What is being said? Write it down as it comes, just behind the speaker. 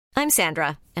I'm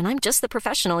Sandra, and I'm just the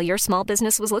professional your small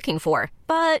business was looking for.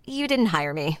 But you didn't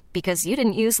hire me because you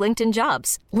didn't use LinkedIn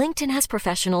Jobs. LinkedIn has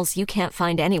professionals you can't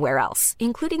find anywhere else,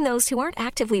 including those who aren't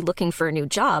actively looking for a new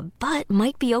job, but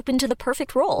might be open to the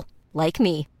perfect role, like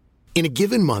me. In a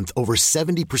given month, over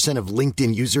 70% of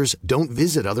LinkedIn users don't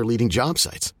visit other leading job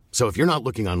sites. So if you're not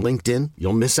looking on LinkedIn,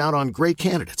 you'll miss out on great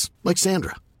candidates like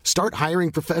Sandra. Start hiring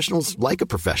professionals like a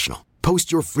professional.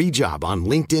 Post your free job on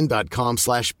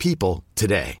linkedin.com/people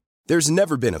today. There's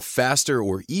never been a faster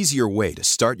or easier way to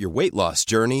start your weight loss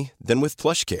journey than with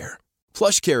PlushCare.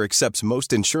 PlushCare accepts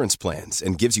most insurance plans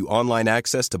and gives you online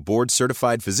access to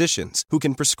board-certified physicians who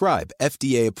can prescribe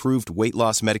FDA-approved weight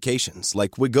loss medications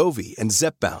like Wegovy and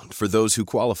Zepbound for those who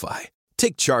qualify.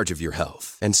 Take charge of your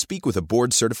health and speak with a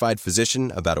board-certified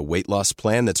physician about a weight loss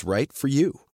plan that's right for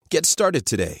you. Get started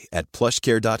today at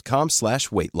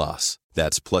plushcare.com/weight loss.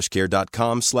 That's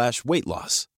plushcare.com/weight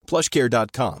loss.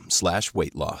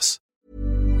 plushcare.com/weight loss.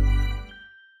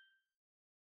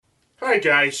 Hi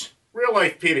guys, real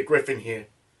life Peter Griffin here.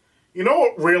 You know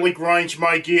what really grinds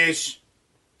my gears?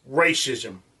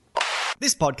 Racism.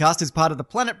 This podcast is part of the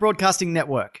Planet Broadcasting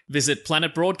Network. Visit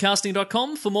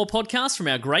planetbroadcasting.com for more podcasts from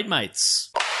our great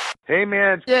mates. Hey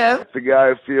man, Yeah. the guy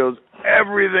who feels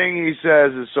everything he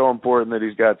says is so important that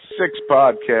he's got 6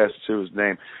 podcasts to his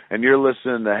name, and you're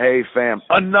listening to Hey Fam,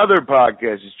 another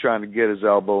podcast he's trying to get his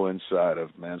elbow inside of,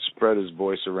 man. Spread his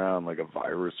voice around like a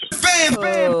virus.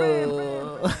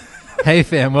 Hey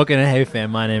fam, welcome to Hey Fam.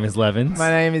 My name is Levins.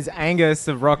 My name is Angus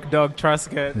of Rock Dog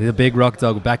Truscott. The big rock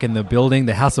dog back in the building,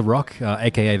 the House of Rock,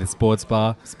 aka the Sports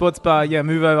Bar. Sports bar, yeah,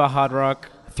 move over Hard Rock.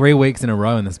 3 weeks in a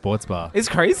row in the Sports Bar. It's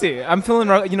crazy. I'm feeling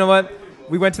rock. You know what?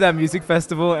 We went to that music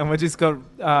festival and we just got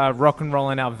rock and roll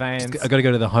in our veins. I got to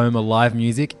go to the home of live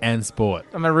music and sport.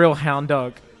 I'm a real hound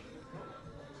dog.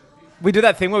 We do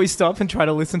that thing where we stop and try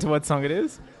to listen to what song it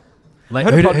is. Like,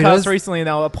 I heard a who podcast does? recently and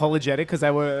they were apologetic because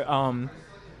they were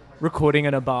recording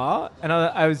in a bar, and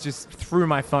I was just threw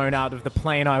my phone out of the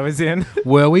plane I was in.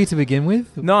 Were we to begin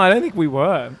with? No, I don't think we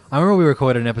were. I remember we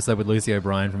recorded an episode with Lucy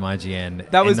O'Brien from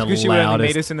IGN. That was in the because she would only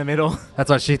loudest- meet us in the middle.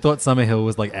 That's right. She thought Summerhill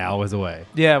was like hours away.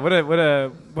 Yeah, what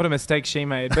a mistake she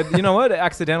made. But you know what?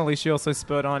 Accidentally, she also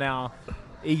spurred on our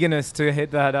eagerness to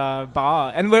hit that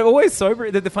bar. And we're always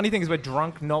sober. The funny thing is we're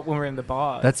drunk not when we're in the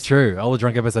bar. That's true. All the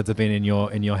drunk episodes have been in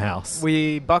your house.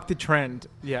 We bucked the trend.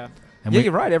 Yeah. And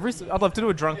You're right. I'd love to do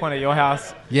a drunk one at your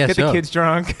house. Yeah, Get sure. the kids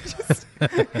drunk. Just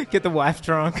get the wife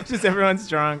drunk. Just everyone's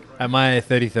drunk. At my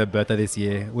 33rd birthday this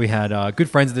year, we had good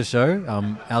friends of the show,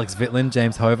 Alex Vitlin,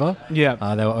 James Hover. Yeah.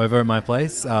 They were over at my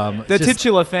place. The just-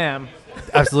 titular fam.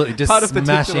 Absolutely. Just Part of the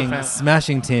titular fam.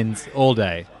 smashing tins all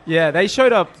day. Yeah, they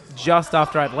showed up just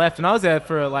after I'd left, and I was there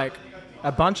for like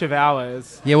a bunch of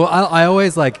hours. Yeah, well, I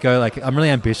always I'm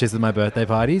really ambitious with my birthday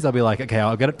parties. I'll be like, okay,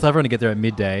 I'll tell everyone to get there at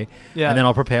midday, Yeah. and then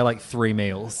I'll prepare like 3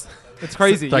 meals. It's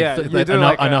crazy. Like, You do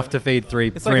like enough to feed three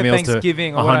It's like a meals to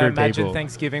Thanksgiving, or what I 100 imagine people.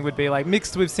 Thanksgiving would be like,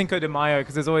 mixed with Cinco de Mayo,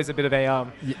 because there's always a bit of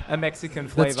a Mexican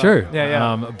flavor. That's true.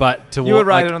 Yeah. But to You were walk,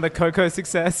 right like, on the Coco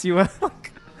success. You were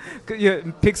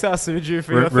Pixar Suju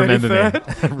for your remember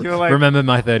 33rd. me. You were like, Remember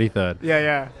my 33rd.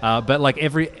 Yeah. But like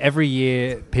every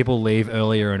year, people leave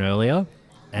earlier and earlier,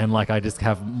 and like I just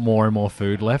have more and more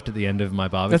food left at the end of my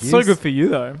barbecues. That's so good for you,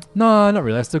 though. No, not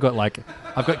really.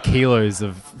 I've got kilos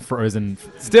of frozen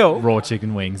raw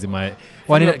chicken wings in my.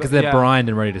 Well, I need it because they're brined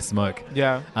and ready to smoke.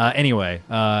 Yeah. Anyway,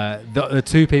 the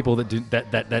 2 people that do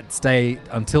that stay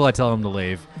until I tell them to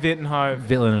leave.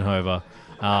 Vitlin and Hover,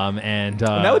 and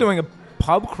they were doing a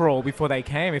pub crawl before they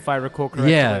came, if I recall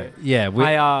correctly. Yeah.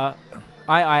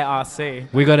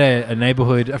 IIRC. We got a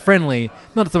neighborhood, a friendly,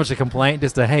 not so much a complaint,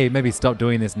 just a hey, maybe stop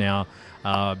doing this now,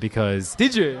 because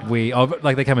did you?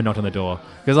 They came and knocked on the door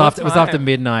because it was after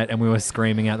midnight and we were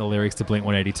screaming out the lyrics to Blink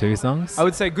 182 songs. I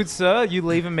would say, good sir, you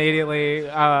leave immediately.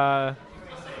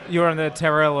 You're on the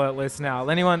terror alert list now.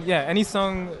 Any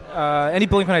song, any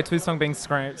Blink 182 song being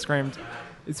screamed.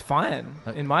 It's fine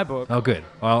in my book. Oh, good.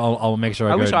 I'll make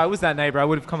sure I wish I was that neighbor. I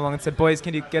would have come along and said, boys,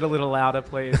 can you get a little louder,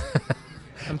 please?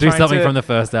 Do something from the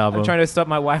first album. I'm trying to stop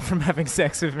my wife from having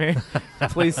sex with me.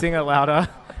 Please sing it louder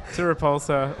to repulse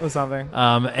her or something.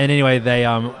 And anyway, they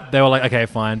were like, okay,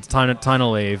 fine, time to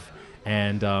leave.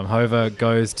 And Hover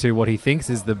goes to what he thinks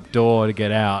is the door to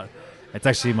get out. It's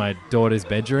actually my daughter's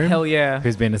bedroom. Hell yeah.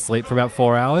 Who's been asleep for about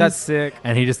 4 hours. That's sick.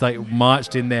 And he just like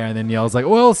marched in there and then yells like,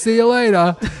 well, see you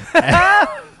later.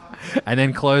 and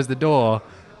then closed the door.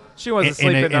 She wasn't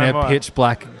sleeping in a pitch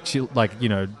black,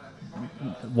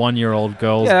 1-year-old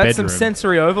girl's Yeah, that's bedroom. some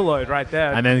sensory overload right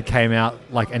there. And then came out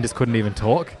and just couldn't even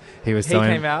talk. He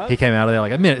came out? He came out of there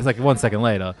like a minute. It's like 1 second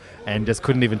later, and just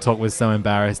couldn't even talk. Was so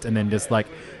embarrassed, and then just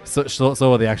saw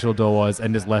what the actual door was,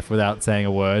 and just left without saying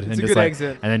a word. It's and a just good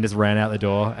exit. And then just ran out the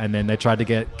door. And then they tried to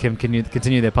get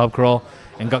continue their pub crawl,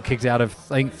 and got kicked out of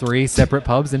I think 3 separate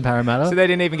pubs in Parramatta. So they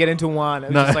didn't even get into one. It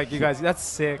was No. just like, you guys, that's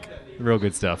sick. Real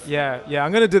good stuff. Yeah.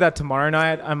 I'm going to do that tomorrow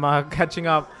night. I'm catching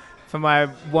up for my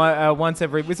once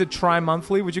every, was it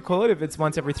tri-monthly, would you call it, if it's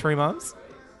once every 3 months?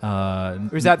 Or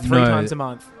is that 3 times a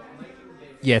month?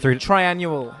 Yeah, 3.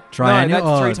 Triannual. Triannual? No,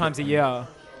 that's 3 Oh. times a year.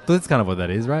 That's kind of what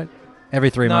that is, right? Every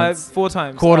 3 months. No, 4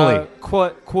 times. Quarterly.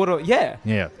 Quarter. Yeah.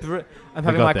 Yeah. I'm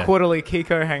having got my there. quarterly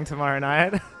Kiko hang tomorrow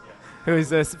night, who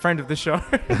is a friend of the show,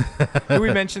 who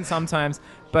we mention sometimes.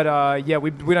 But yeah,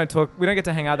 we don't talk. We don't get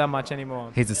to hang out that much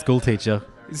anymore. He's a school teacher.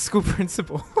 He's a school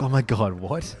principal. Oh my God,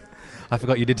 what? I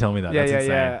forgot you did tell me that. That's insane.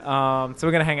 Yeah. So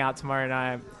we're gonna hang out tomorrow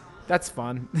night. That's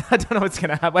fun. I don't know what's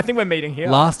gonna happen. I think we're meeting here.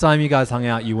 Last time you guys hung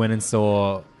out, you went and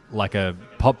saw like a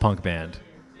pop punk band.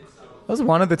 That was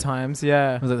one of the times.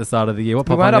 Yeah. Was at the start of the year. What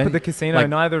We pop went punk up band? at the casino. Like,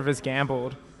 Neither of us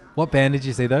gambled. what band did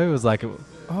you see though? It was like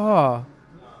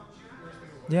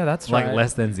Yeah, that's like right.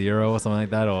 Less Than Zero or something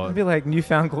like that, or Maybe like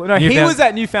Newfound Glory. No, he was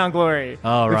at Newfound Glory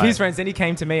Oh, with right. his friends, and he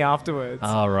came to me afterwards.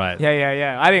 Oh, right.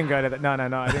 Yeah. I didn't go to that. No,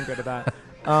 I didn't go to that.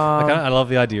 I love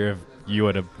the idea of you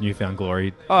at a Newfound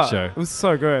Glory show. It was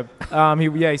so good.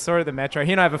 He saw it at the Metro.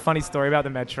 He and I have a funny story about the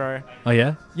Metro. Oh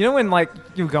yeah. You know when like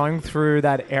you're going through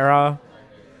that era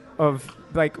of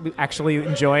like actually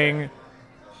enjoying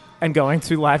and going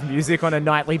to live music on a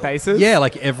nightly basis? Yeah,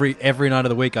 like every night of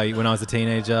the week. When I was a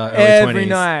teenager, early Every 20s.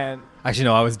 night. Actually,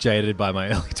 no, I was jaded by my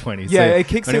early 20s. Yeah, So it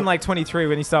kicks when in like 23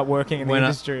 when you start working in the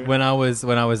industry. When I was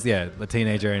a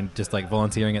teenager and just like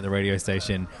volunteering at the radio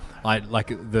station, I like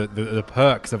the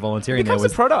perks of volunteering. It becomes there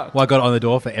was a product. Well, I got on the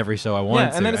door for every show I wanted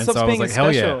Yeah, and then it to, stops so I was being like,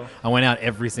 hell special. yeah! I went out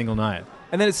every single night.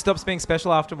 And then it stops being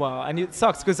special after a while. And it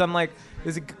sucks because I'm like,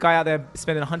 there's a guy out there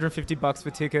spending $150 for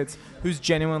tickets who's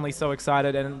genuinely so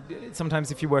excited. And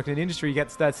sometimes if you work in an industry, you get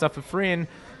that stuff for free. And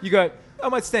you go, I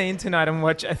might stay in tonight and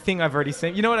watch a thing I've already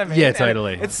seen. You know what I mean? Yeah, And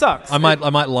totally. It sucks. I might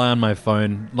lie on my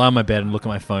bed and look at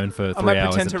my phone for 3 hours. I might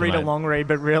pretend to read a tonight. long read,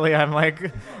 but really I'm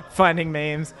like finding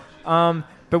memes.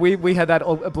 But we had that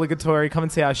obligatory come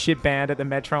and see our shit band at the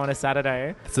Metro on a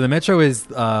Saturday. So the Metro is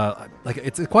like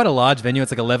it's quite a large venue.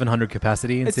 It's like 1,100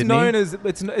 capacity in It's Sydney. known as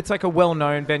it's like a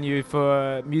well-known venue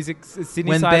for music.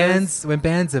 Sydney when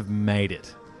bands have made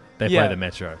it, they play the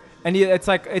Metro. And yeah, it's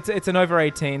like it's an over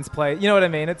 18s play. You know what I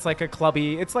mean? It's like a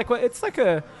clubby. It's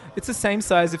the same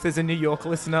size if there's a New York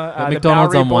listener. Got the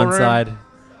McDonald's Bowery on one Ballroom. side.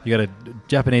 You got a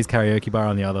Japanese karaoke bar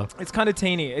on the other. It's kind of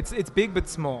teeny. It's big but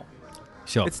small.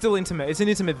 Sure. It's still intimate. It's an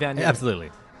intimate venue. Absolutely.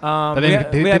 But But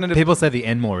then people say the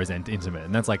Enmore is intimate,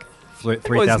 and that's like It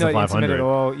was not intimate 3,500. at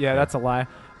all. Yeah, that's a lie.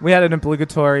 We had an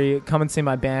obligatory come and see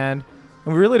my band,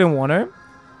 and we really didn't want to.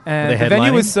 And Were they the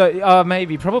venue was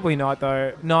headlining? probably not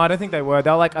though. No, I don't think they were. They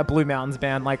were like a Blue Mountains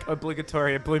band, like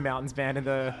obligatory Blue Mountains band in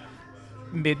the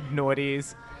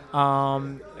mid-noughties.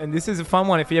 And this is a fun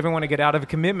one if you ever want to get out of a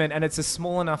commitment, and it's a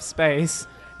small enough space.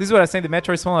 This is what I was saying. The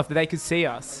Metro is small enough that they could see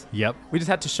us. Yep. We just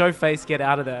had to show face, get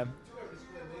out of there.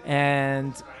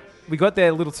 And we got there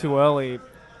a little too early.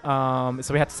 So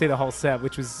we had to see the whole set,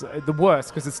 which was the worst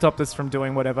because it stopped us from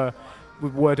doing whatever we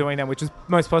were doing then, which was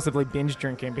most possibly binge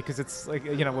drinking because it's like,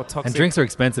 we're toxic. And drinks are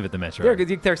expensive at the Metro.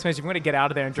 They're expensive. You want to get out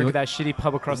of there and drink at that shitty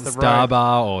pub across the road. Star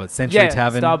Bar or Century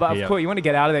Tavern. Star Bar. Yep. Of course, you want to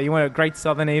get out of there. You want a Great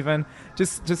Southern even.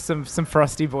 Just some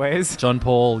frosty boys. John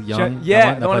Paul Young.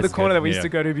 The one at the corner that we used used to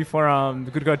go to before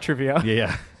the Good God Trivia.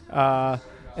 Yeah.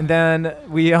 And then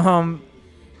we came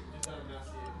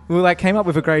up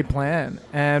with a great plan,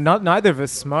 and neither of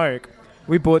us smoke.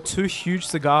 We bought 2 huge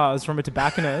cigars from a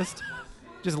tobacconist,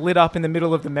 just lit up in the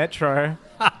middle of the Metro.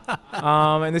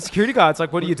 And the security guard's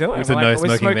like, "What are you doing?" It's a We're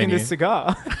no-smoking smoking venue. this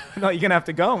cigar. No, you're gonna have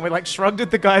to go. And we like shrugged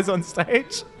at the guys on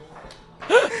stage.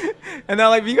 And they're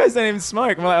like, "You guys don't even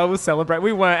smoke." And we're like, "Oh, we'll celebrate."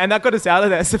 We weren't, and that got us out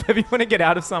of there. So if you want to get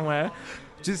out of somewhere,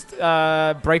 just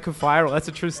break a viral. That's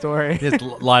a true story. Just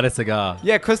light a cigar.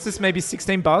 Yeah, it cost us maybe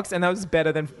 $16, and that was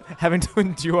better than having to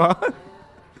endure.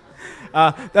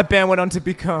 That band went on to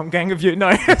become Gang of Youth. No,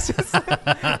 it's just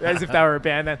as if they were a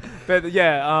band then. But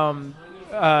yeah,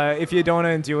 if you don't want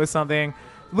to endure something,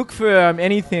 look for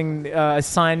anything, a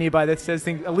sign nearby that says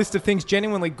a list of things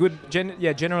genuinely good.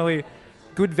 Generally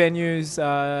good venues,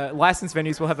 licensed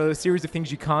venues will have a series of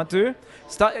things you can't do.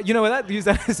 Use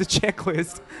that as a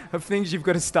checklist of things you've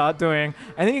got to start doing,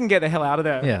 and then you can get the hell out of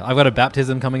there. Yeah, I've got a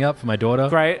baptism coming up for my daughter.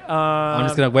 Great. I'm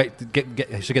just gonna wait.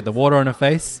 She'll get the water on her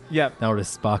face. Yep. That'll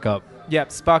just spark up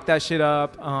Yep, spark that shit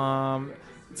up.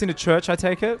 It's in a church, I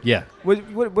take it. Yeah. What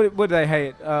do they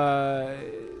hate?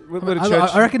 What a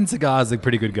church? I reckon cigars are a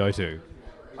pretty good go-to.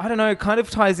 I don't know. It kind of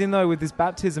ties in though with this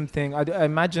baptism thing. I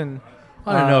imagine.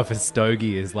 I don't know if a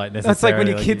stogie is like necessarily. That's like when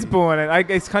your kid's born, and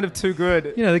it's kind of too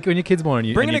good. You know, like when your kid's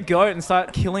born, bring in a goat and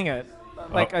start killing it.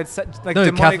 Like no,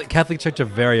 demonic. Catholic Church are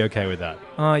very okay with that.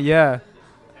 Oh yeah.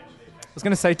 I was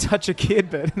gonna say touch a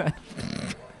kid, but no.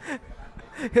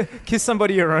 Kiss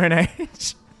somebody your own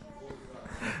age.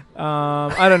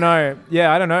 I don't know.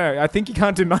 Yeah, I don't know. I think you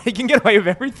can't do much. You can get away with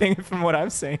everything from what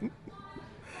I've seen.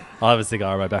 I'll have a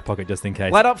cigar in my back pocket just in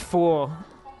case. Light up 4.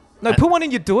 No, put one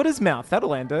in your daughter's mouth.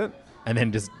 That'll end it. And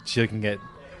then just she can get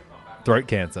throat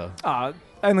cancer.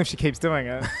 Only if she keeps doing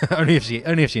it. only if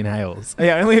she inhales.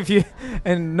 Yeah, only if you.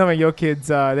 And knowing your kids,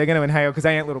 they're going to inhale because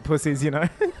they ain't little pussies, you know.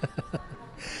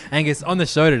 Angus, on the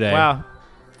show today. Wow.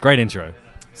 Great intro.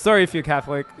 Sorry if you're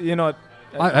Catholic. You're not.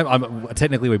 I'm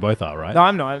technically we both are, right? No,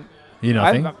 I'm not. You're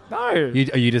nothing? No. Are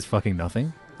you just fucking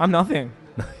nothing? I'm nothing.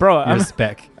 Bro, I'm a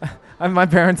speck. My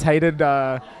parents hated...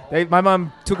 my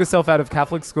mum took herself out of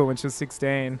Catholic school when she was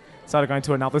 16. Started going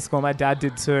to another school. My dad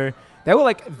did too. They were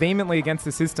like vehemently against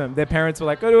the system. Their parents were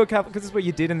like, go to a Catholic... Because this is what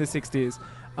you did in the 60s.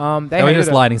 They were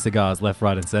just lighting cigars left,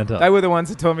 right and centre. They were the ones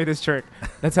who taught me this trick.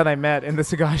 That's how they met, in the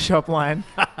cigar shop line.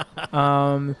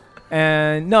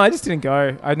 And no, I just didn't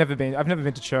go. I've never been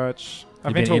to church.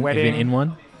 I've been to a wedding. Have you been in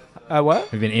one? What?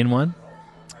 Have you been in one?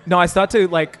 No, my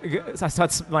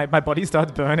body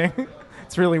starts burning.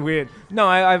 It's really weird. No,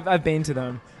 I've been to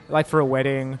them, like for a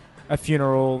wedding, a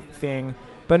funeral thing.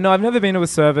 But no, I've never been to a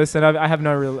service, and I have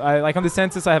no real. Like on the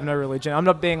census, I have no religion. I'm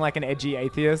not being like an edgy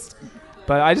atheist,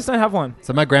 but I just don't have one.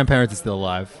 So my grandparents are still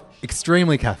alive.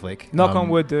 Extremely Catholic. Knock on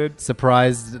wood, dude.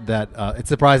 Surprised that it's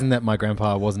surprising that my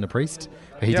grandpa wasn't a priest.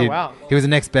 Wow. He was the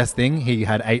next best thing. He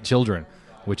had 8 children,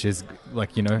 which is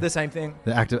like, you know, the same thing.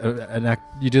 The act,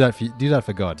 you do that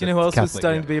for God. Do you know who else was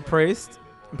studying to be a priest?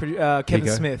 Kevin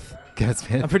Smith. Kevin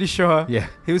Smith. I'm pretty sure. Yeah.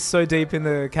 He was so deep in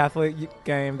the Catholic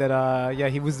game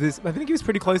that he was this. I think he was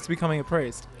pretty close to becoming a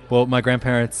priest. Well, my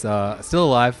grandparents are still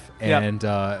alive, and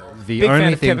Big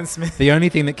fan of Kevin Smith. The only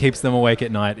thing that keeps them awake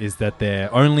at night is that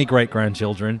their only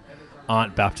great-grandchildren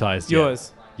aren't baptized yet.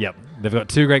 Yours. Yep. They've got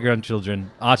 2 great-grandchildren.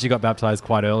 Archie got baptized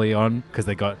quite early on because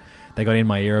they got in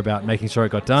my ear about making sure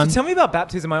it got done. So tell me about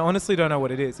baptism. I honestly don't know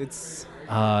what it is. It's...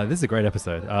 this is a great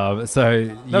episode. It's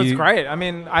great. I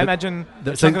mean, I imagine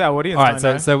a chunk of our audience. All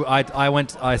right, so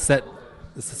I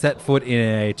set foot in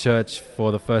a church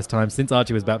for the first time since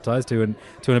Archie was baptized 2 and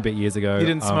a bit years ago. You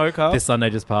didn't smoke, huh? This Sunday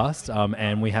just passed,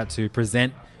 and we had to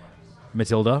present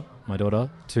Matilda, my daughter,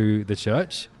 to the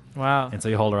church. Wow. And so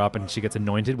you hold her up, and she gets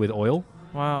anointed with oil.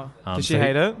 Wow. Did she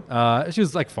hate it? She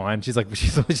was like fine. She's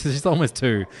almost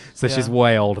 2, so she's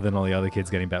way older than all the other kids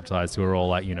getting baptized who are all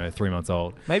like 3 months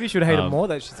old. Maybe she would hate it more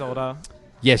that she's older.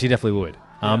 Yeah, she definitely would.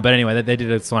 But anyway, they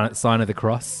did a sign of the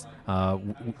cross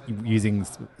using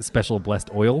special blessed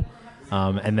oil,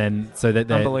 and then so that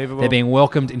they're being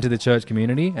welcomed into the church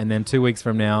community. And then 2 weeks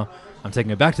from now, I'm taking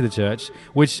her back to the church,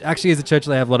 which actually is a church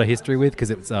they have a lot of history with because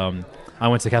it's. I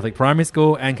went to Catholic primary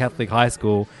school and Catholic high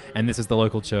school, and this is the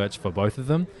local church for both of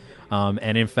them.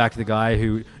 And in fact, the guy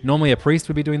who normally a priest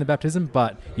would be doing the baptism,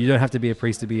 but you don't have to be a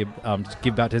priest to be to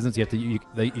give baptisms. You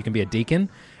can be a deacon,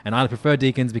 and I prefer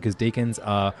deacons because deacons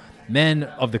are men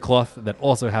of the cloth that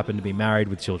also happen to be married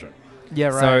with children. Yeah,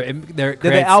 right. So they're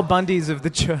the Al Bundys of the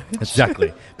church.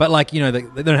 Exactly. But like they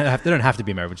don't have to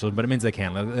be married with children, but it means they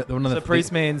can. So the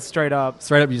priest means straight up.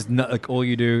 Straight up, you just like all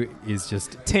you do is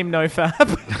just Team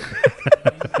NoFap.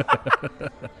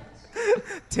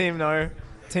 Team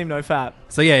NoFap.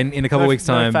 So yeah, in a couple of weeks'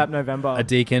 time, NoFap November. A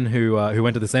deacon who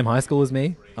went to the same high school as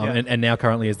me, and now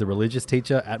currently is the religious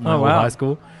teacher at my old high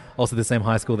school, also the same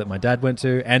high school that my dad went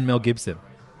to, and Mel Gibson.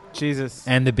 Jesus.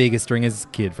 And the Biggest Stringers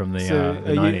kid from the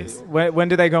 90s. When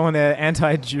do they go on their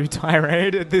anti-Jew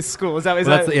tirade at this school? Was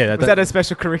that a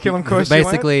special curriculum course?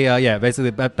 Basically,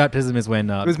 baptism is when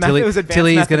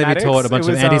Tilly is going to be taught a bunch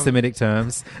of anti-Semitic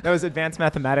terms. That was advanced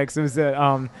mathematics. It was it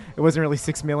wasn't really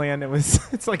 6 million.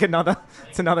 It's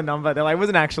another number. They're like, it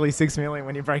wasn't actually 6 million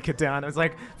when you break it down. It was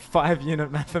like 5-unit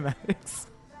mathematics.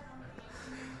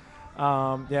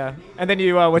 And then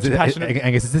you what's your passionate?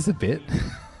 Angus, is this a bit?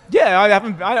 Yeah,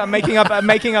 I'm making up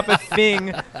a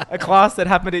thing, a class that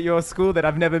happened at your school that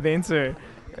I've never been to.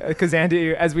 Because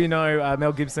Andy, as we know,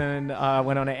 Mel Gibson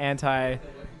went on an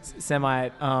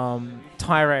anti-Semite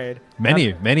tirade.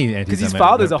 Many anti-Semite. Because his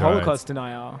father's a Holocaust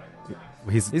denier.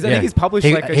 I think he's published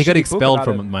he got expelled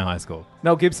from my high school.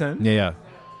 Mel Gibson? Yeah.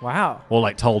 Wow. Or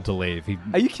like told to leave.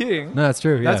 Are you kidding? No, that's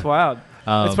true. Yeah. That's wild.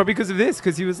 It's probably because of this,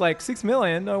 because he was like 6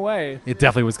 million. No way. It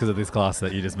definitely was because of this class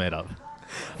that you just made up.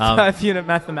 5-unit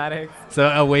mathematics. So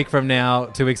 2 weeks from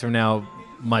now,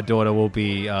 my daughter will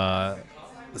be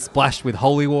splashed with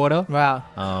holy water. Wow.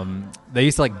 They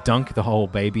used to like dunk the whole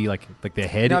baby, like their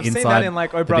head I've inside. seen that in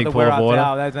like Oh Brother Where Art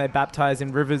Thou. They baptize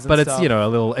in rivers and but stuff. it's a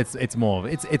little. It's more.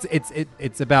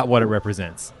 It's about what it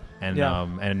represents. And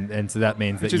and so that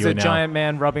means Which that is you are a now, giant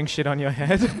man rubbing shit on your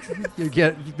head.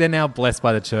 they're now blessed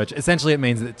by the church. Essentially, it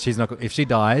means that she's not. If she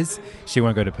dies, she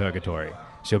won't go to purgatory.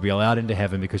 She'll be allowed into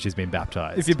heaven because she's been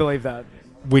baptized. If you believe that,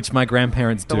 which my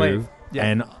grandparents believe. do, Yeah.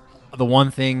 and the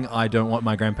one thing I don't want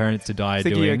my grandparents to die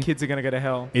thinking doing your kids are going to go to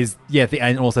hell. is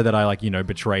and also that I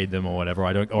betrayed them or whatever.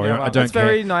 I don't That's care.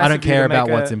 very nice I don't of you care to make about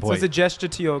what's So important. it's a gesture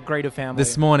to your greater family.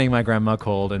 This morning, my grandma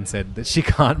called and said that she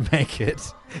can't make it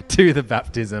to the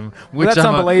baptism, which that's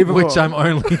unbelievable. Which I'm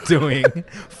only doing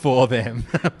for them.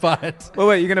 But well,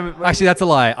 wait, you're gonna actually that's a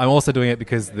lie. I'm also doing it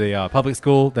because the public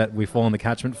school that we fall in the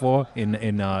catchment for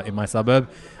in my suburb.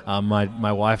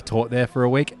 My wife taught there for a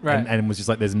week, Right. and was just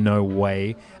like, "There's no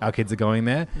way our kids are going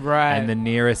there." Right. And the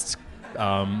nearest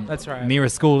That's right.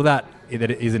 nearest school to that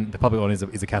isn't the public one is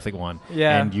a Catholic one.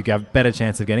 Yeah. And you have better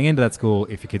chance of getting into that school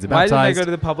if your kids are Why baptized. didn't they go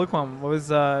to the public one? What was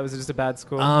it just a bad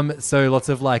school? So lots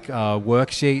of like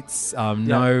worksheets.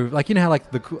 No, like you know how like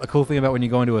a cool thing about when you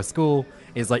go into a school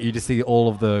is like you just see all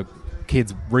of the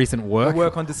kids' recent work, The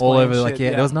work on display all and over. shit,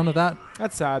 yeah. There was none of that.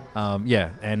 That's sad.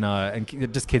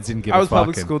 And just kids didn't give. I a was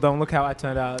public fuck, and- school though, and look how I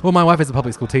turned out. Well, my wife is a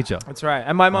public school teacher. That's right,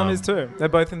 and my mum is too. They're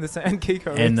both in the same. And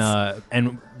Kiko.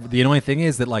 And the annoying thing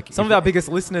is that like some of our biggest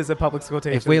listeners are public school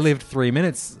teachers. if we lived 3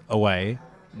 minutes away,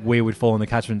 we would fall in the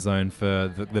catchment zone for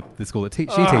the school that she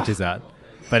teaches at.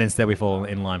 But instead, we fall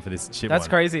in line for this shit. That's one.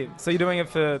 crazy. So you're doing it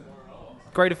for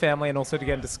greater family and also to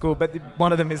get into school, but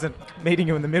one of them isn't meeting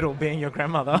you in the middle, being your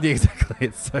grandmother. Yeah, exactly.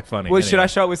 It's so funny. Well, should Anyway. I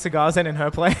show it with cigars in her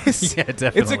place? Yeah,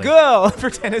 definitely. It's a girl.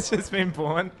 Pretend it's just been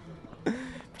born.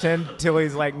 Pretend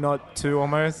Tilly's like not 2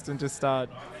 almost, and just start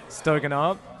stoking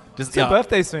up. It's her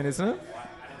birthday soon, isn't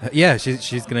it? Yeah,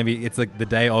 she's gonna be. It's like the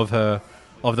day of the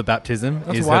baptism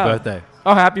That's is wild. her birthday.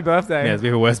 Oh, happy birthday! Yeah, it's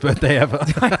her worst birthday ever.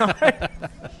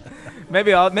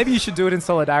 Maybe you should do it in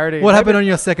solidarity. What happened on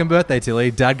your second birthday,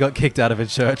 Tilly? Dad got kicked out of a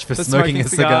church for smoking a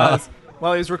cigar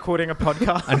while he was recording a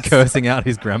podcast and cursing out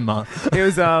his grandma. He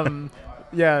was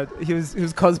he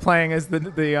was cosplaying as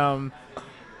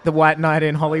the white knight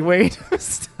in Hollywood,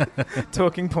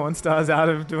 talking porn stars out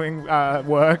of doing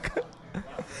work.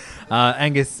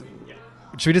 Angus,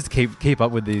 should we just keep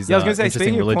up with these? Yeah, I was going to say, interesting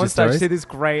speaking of porn religious stars, you stories? see this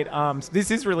great,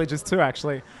 this is religious too,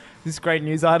 actually. This great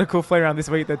news article flew around this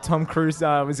week that Tom Cruise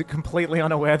was completely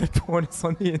unaware that porn is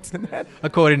on the internet.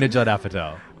 According to Judd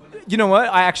Apatow. You know what?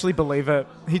 I actually believe it.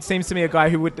 He seems to me a guy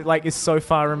who would is so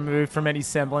far removed from any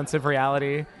semblance of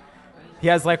reality. He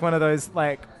has like one of those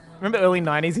remember early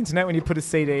 90s internet when you put a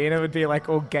CD and it would be like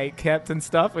all gate kept and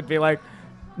stuff? It would be like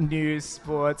news,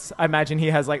 sports. I imagine he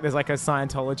has there's like a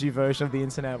Scientology version of the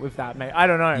internet with that, mate. I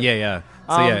don't know. Yeah.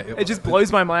 So it just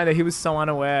blows my mind that he was so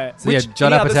unaware. So, yeah,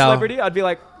 Judd any other Apatow- celebrity, I'd be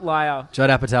like, liar. Judd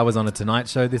Apatow was on a Tonight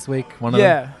Show this week, one of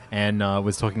them, and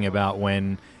was talking about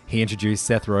when he introduced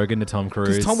Seth Rogen to Tom Cruise.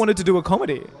 Because Tom wanted to do a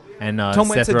comedy. And Tom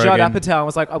went Seth to Judd Rogen- Apatow and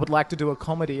was like, I would like to do a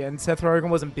comedy. And Seth Rogen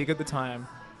wasn't big at the time.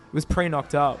 It was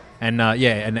pre-knocked up. And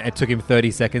and it took him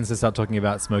 30 seconds to start talking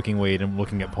about smoking weed and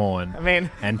looking at porn. I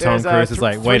mean, and Tom Cruise was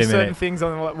like, wait a certain minute. things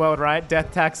on the world, right?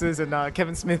 Death taxes and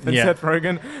Kevin Smith and Yeah. Seth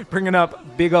Rogen bringing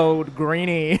up big old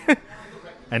greenie.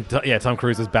 And Tom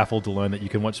Cruise was baffled to learn that you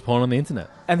can watch porn on the internet.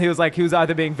 And he was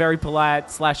either being very polite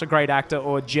 / a great actor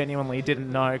or genuinely didn't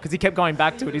know. Because he kept going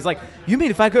back to it. He's like, you mean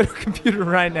if I go to a computer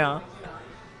right now?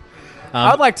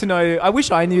 I'd like to know. I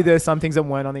wish I knew there's some things that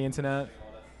weren't on the internet.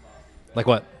 Like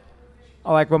what?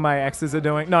 I like what my exes are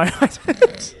doing. No, I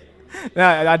don't. No,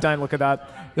 I don't look at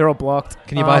that. They're all blocked.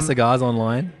 Can you buy cigars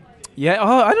online? Yeah.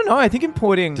 Oh, I don't know. I think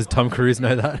importing. Does Tom Cruise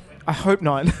know that? I hope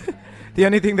not. The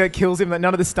only thing that kills him, that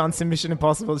none of the stunts in Mission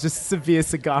Impossible, is just severe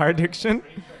cigar addiction.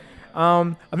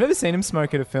 I've never seen him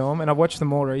smoke at a film, and I've watched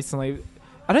them all recently.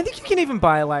 I don't think you can even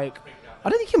buy I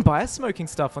don't think you can buy smoking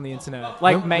stuff on the internet,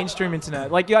 mainstream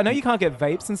internet. I know you can't get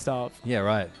vapes and stuff. Yeah,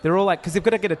 right. They're all because they've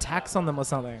got to get a tax on them or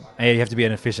something. And you have to be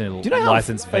an official Do you know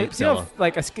licensed how vape do you seller.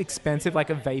 know how, expensive a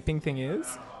vaping thing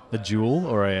is? A Juul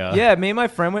or a... Yeah, me and my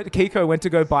friend Kiko went to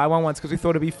go buy one once because we thought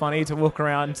it'd be funny to walk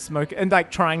around, smoke, and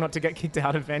trying not to get kicked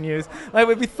out of venues.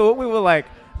 We thought we were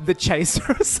the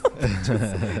Chaser or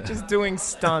something, just doing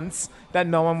stunts that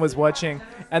no one was watching.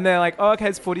 And they're like, oh, okay,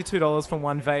 it's $42 for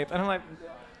one vape. And I'm like,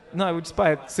 no, we'll just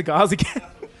buy cigars again.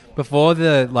 Before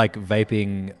the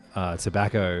vaping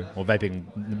tobacco or vaping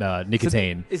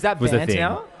nicotine Is that was a banned thing.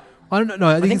 now? I don't know.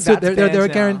 I think that's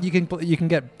banned you can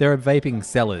get there are vaping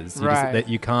sellers. Right. That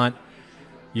you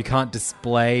can't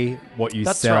display what you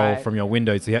That's sell right. from your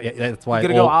window. So that's why You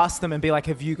got to go ask them and be like,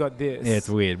 "Have you got this?" Yeah, it's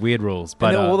weird rules. And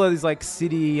But then all those like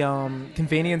city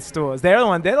convenience stores, they're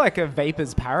like a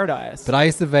vapor's paradise. but I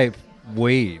used to vape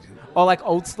weed, Or like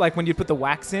like when you put the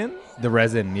wax in. the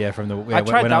resin. Yeah, from the. Yeah, I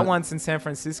tried when that once in San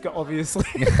Francisco, obviously,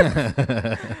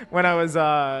 when I was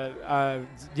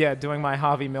doing my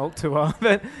Harvey Milk tour.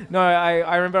 But no,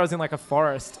 I remember I was in like a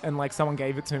forest and like someone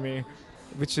gave it to me,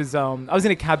 which is I was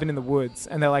in a cabin in the woods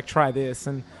and they're like, try this,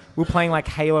 and we were playing like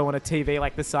Halo on a TV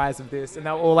like the size of this, and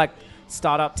they were all like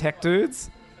startup tech dudes.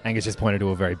 Angus just pointed to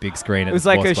a very big screen. It was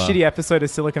like a shitty episode of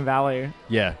Silicon Valley.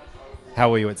 Yeah. How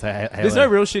were you at Halo? There's no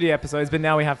real shitty episodes, but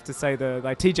now we have to say the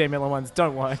like TJ Miller ones.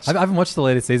 Don't watch. I haven't watched the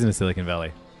latest season of Silicon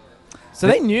Valley. So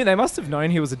they must have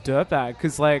known he was a dirtbag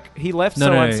because like he left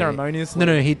unceremoniously.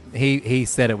 No, he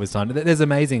said it was time. There's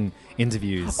amazing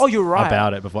interviews. Oh, you're right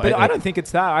about it before. But I don't think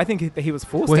it's that. I think he was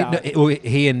forced out.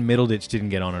 He and Middleditch didn't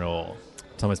get on at all.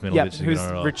 Thomas Middleditch didn't who's get on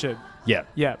at all. Richard. Yeah.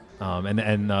 Yeah.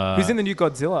 And who's in the new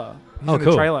Godzilla? He's oh, in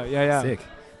cool. the trailer. Yeah. Sick.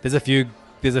 There's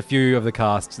a few of the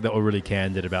cast that were really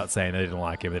candid about saying they didn't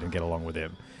like him, they didn't get along with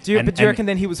him. Do you reckon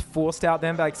then he was forced out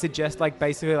then, like suggest like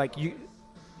basically like you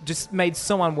just made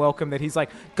so unwelcome that he's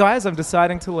like, guys, I'm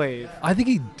deciding to leave. I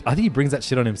think he brings that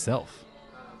shit on himself.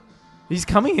 He's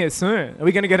coming here soon. Are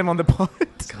we going to get him on the pod?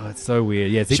 God, it's so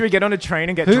weird. Yeah, should we get on a train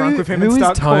and get drunk with him and Who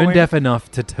start is tone calling? deaf enough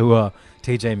to tour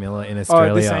TJ Miller in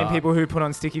Australia? Oh, the same people who put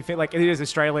on Sticky Fingers. Like, it is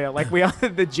Australia. Like, we are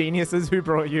the geniuses who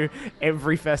brought you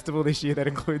every festival this year that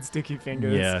includes Sticky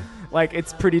Fingers. Yeah. Like,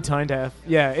 it's pretty tone deaf.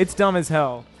 Yeah, it's dumb as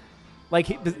hell. Like,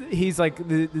 he's like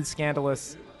the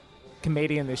scandalous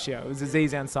comedian this year. It was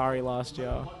Aziz Ansari last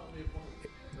year.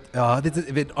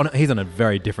 He's on a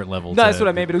very different level. No, that's what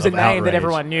I mean. But it was a name outrage. that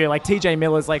everyone knew. Like TJ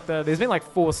Miller's like there's been like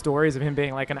 4 stories of him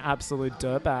being like an absolute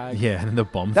dirtbag. Yeah, and the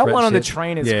bomb. That threat one on the shit.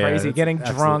 train is Yeah, crazy. that's Getting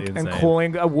drunk absolutely and insane.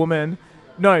 calling a woman.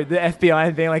 No, the FBI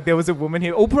and being like there was a woman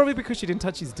here. All probably because she didn't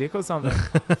touch his dick or something.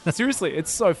 Seriously,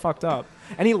 it's so fucked up.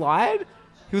 And he lied.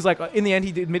 He was like, in the end,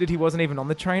 he admitted he wasn't even on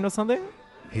the train or something.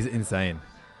 He's insane.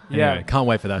 Yeah, Anyway, can't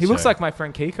wait for that. He looks show. like my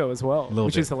friend Kiko as well,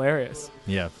 which is hilarious.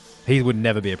 Yeah, he would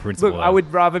never be a principal. Look, I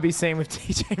would rather be seen with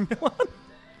TJ Miller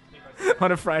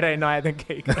on a Friday night than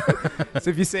Kiko. So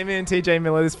if you see me in TJ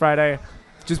Miller this Friday,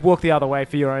 just walk the other way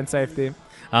for your own safety.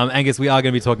 Angus, we are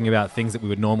going to be talking about things that we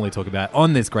would normally talk about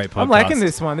on this great podcast. I'm liking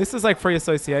this one. This is like free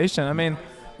association. I mean,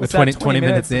 we're 20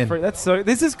 minutes in.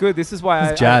 This is good. This is why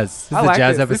this is jazz. This is the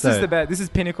jazz episode. This is the best. This is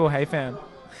pinnacle Hey Fam.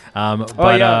 I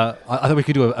thought we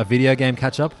could do a video game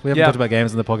catch up. We haven't talked about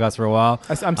games on the podcast for a while.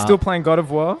 I'm still playing God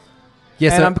of War.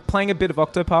 Yes, and I'm playing a bit of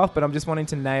Octopath, but I'm just wanting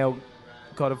to nail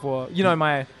God of War. You know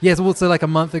my... Yes, well, so like a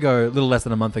little less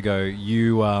than a month ago,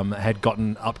 you had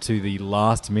gotten up to the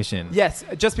last mission. Yes,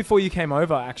 just before you came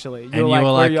over, actually. You were like,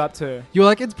 where are you up to? You were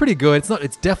like, it's pretty good.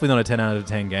 It's definitely not a 10 out of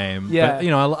 10 game. Yeah. But,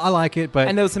 I like it, but...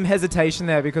 And there was some hesitation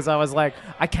there because I was like,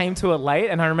 I came to it late,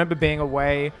 and I remember being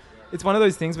away... It's one of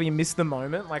those things where you miss the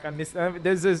moment. Like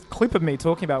there's this clip of me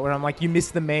talking about where I'm like, you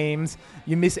miss the memes,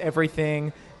 you miss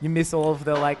everything, you miss all of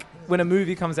the like when a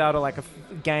movie comes out or like a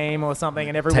game or something,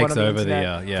 and everyone takes on the over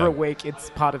internet for a week, it's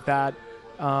part of that.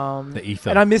 The ether.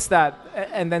 And I missed that.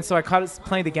 And then so I kind of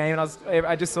playing the game, and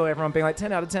I just saw everyone being like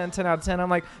 10 out of 10, 10 out of 10. I'm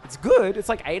like, it's good. It's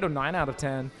like 8 or 9 out of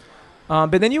 10.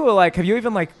 But then you were like, have you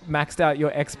even like maxed out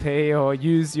your XP or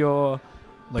used your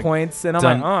points? And I'm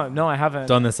like, oh no, I haven't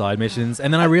done the side missions.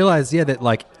 And then I realized that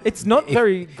like it's not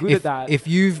very good at that. If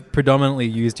you've predominantly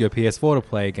used your PS4 to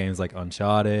play games like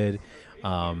Uncharted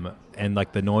and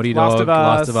like the Naughty Dog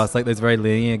Last of Us, like those very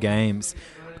linear games,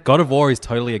 God of War is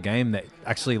totally a game that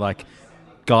actually like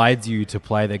guides you to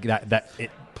play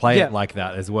it like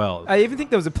that as well. I even think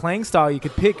there was a playing style you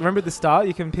could pick. Remember at the start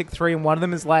you can pick 3 and one of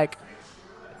them is like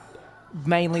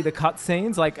mainly the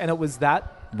cutscenes, like, and it was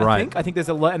that. Right. I think there's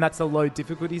and that's a low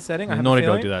difficulty setting. Naughty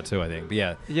Dog do that too, I think. But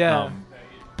yeah. Yeah.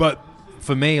 But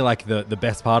for me, like the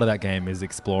best part of that game is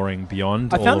exploring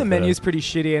beyond. I found the menus pretty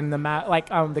shitty and the map, like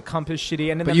the compass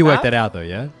shitty, and but you worked that out though,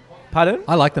 yeah. Pardon?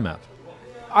 I like the map.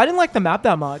 I didn't like the map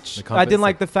that much. I didn't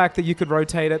like the fact that you could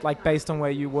rotate it like based on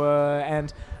where you were,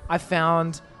 and I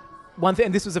found one thing,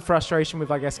 and this was a frustration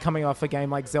with, I guess, coming off a game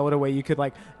like Zelda where you could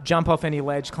like jump off any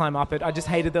ledge, climb up it. I just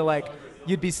hated the like.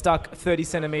 You'd be stuck 30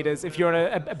 centimeters. If you're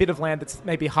on a bit of land that's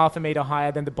maybe half a meter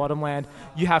higher than the bottom land,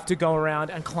 you have to go around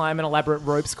and climb an elaborate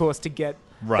ropes course to get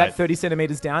that 30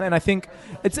 centimeters down. And I think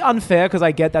it's unfair because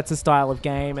I get that's a style of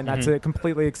game and that's a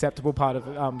completely acceptable part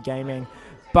of gaming.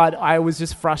 But I was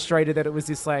just frustrated that it was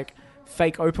this like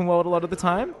fake open world a lot of the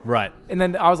time. Right. And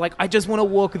then I was like, I just want to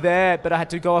walk there, but I had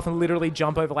to go off and literally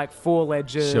jump over like 4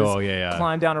 ledges,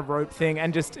 climb down a rope thing,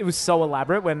 and just it was so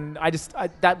elaborate. When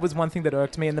that was one thing that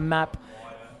irked me. And the map,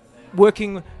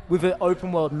 working with an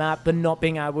open world map, but not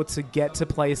being able to get to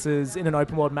places in an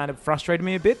open world map, it frustrated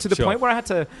me a bit to the point where I had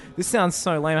to. This sounds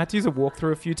so lame. I had to use a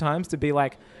walkthrough a few times to be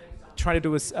like, trying to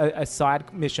do a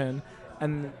side mission,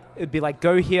 and it'd be like,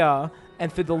 go here.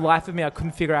 And for the life of me, I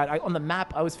couldn't figure out. On the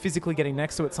map, I was physically getting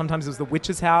next to it. Sometimes it was the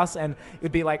witch's house, and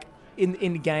it'd be like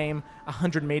in game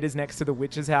 100 meters next to the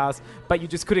witch's house, but you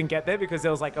just couldn't get there because there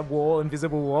was like a wall,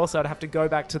 invisible wall. So I'd have to go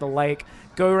back to the lake,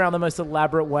 go around the most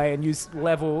elaborate way, and use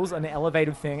levels, an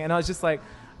elevated thing. And I was just like,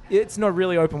 it's not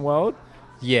really open world.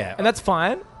 Yeah, and that's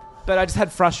fine. But I just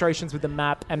had frustrations with the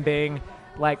map and being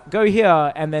like, go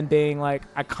here, and then being like,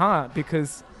 I can't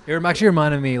because. It actually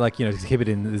reminded me, like, to keep it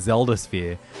in the Zelda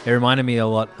sphere, it reminded me a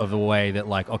lot of the way that,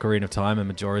 like, Ocarina of Time and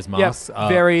Majora's Mask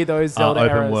very those Zelda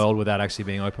open eras. world without actually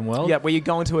being open world. Yeah, where you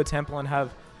go into a temple and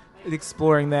have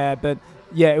exploring there. But,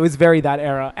 yeah, it was very that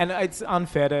era. And it's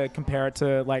unfair to compare it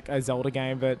to, like, a Zelda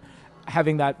game, but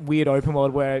having that weird open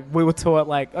world where we were taught,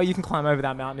 like, oh, you can climb over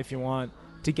that mountain if you want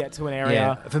to get to an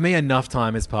area. Yeah, for me, enough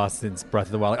time has passed since Breath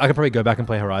of the Wild. Like, I could probably go back and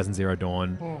play Horizon Zero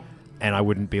Dawn. And I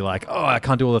wouldn't be like, oh, I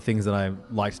can't do all the things that I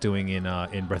liked doing in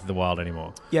Breath of the Wild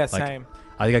anymore. Yeah, like, same.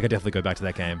 I think I could definitely go back to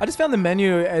that game. I just found the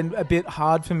menu a bit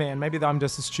hard for me, and maybe I'm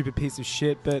just a stupid piece of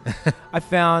shit, but I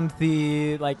found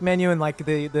the like menu and like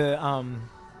the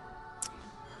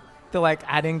like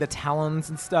adding the talons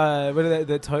and stuff. What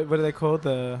are they called?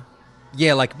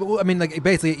 Yeah, like, I mean, like,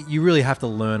 basically, you really have to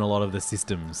learn a lot of the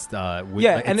systems.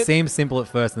 And it seems simple at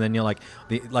first, and then you're like,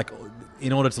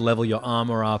 in order to level your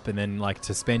armor up, and then like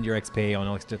to spend your XP on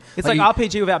extra. It's like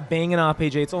RPG without being an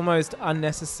RPG. It's almost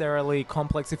unnecessarily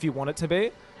complex if you want it to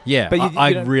be. Yeah, but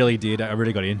I really did. I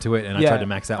really got into it, and I tried to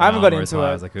max out my armor as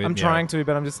high as I could. I'm trying to,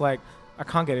 but I'm just like, I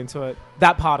can't get into it.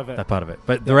 That part of it.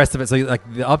 But the rest of it, so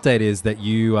like the update is that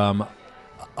you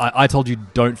I told you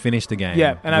don't finish the game.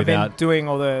 Yeah, and I've been doing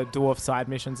all the dwarf side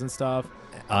missions and stuff.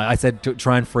 I said to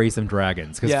try and free some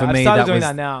dragons because for I've me started doing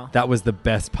that now. That was the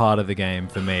best part of the game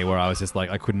for me, where I was just like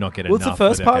I could not get enough. Well, it's the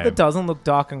first part that doesn't look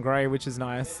dark and grey, which is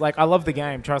nice. Like I love the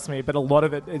game, trust me, but a lot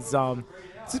of it is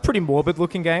it's a pretty morbid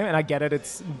looking game, and I get it.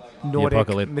 It's Nordic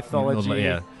mythology.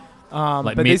 Yeah.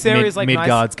 But this area is like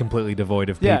Midgard's completely devoid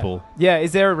of people. Yeah,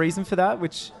 is there a reason for that?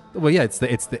 Well, yeah,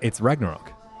 it's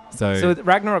Ragnarok. So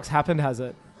Ragnarok's happened, has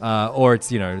it? Or it's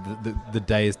the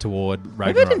days toward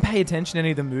Ragnarok. Maybe I didn't pay attention to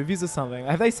any of the movies or something.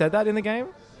 Have they said that in the game?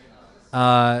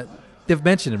 They've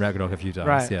mentioned Ragnarok a few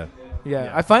times. Right.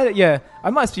 Yeah. I find it. Yeah,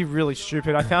 I must be really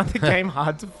stupid. I found the game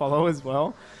hard to follow as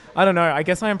well. I don't know. I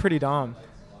guess I am pretty dumb.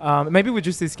 Maybe with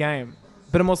just this game,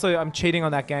 but I'm cheating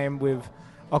on that game with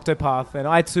Octopath, and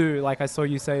I too. Like I saw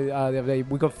you say the other day,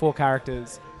 we got 4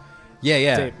 characters.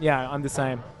 Yeah. Deep. Yeah, I'm the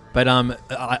same. But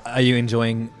are you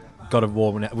enjoying God of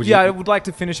War? I would like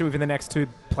to finish it within the next 2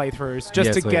 playthroughs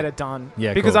just to get it done.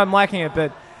 Yeah, because cool. I'm liking it,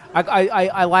 but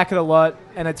I like it a lot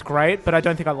and it's great, but I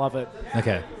don't think I love it.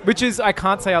 Okay. Which is, I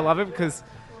can't say I love it because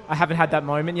I haven't had that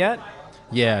moment yet.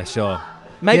 Yeah, sure.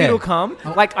 Maybe it'll come.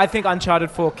 Like I think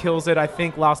Uncharted 4 kills it. I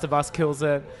think Last of Us kills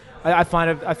it. I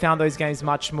found those games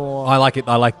much more. I like it.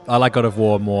 I like God of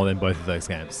War more than both of those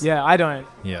games. Yeah, I don't.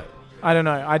 Yeah. I don't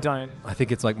know. I don't. I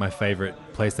think it's like my favorite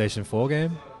PlayStation 4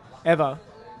 game ever.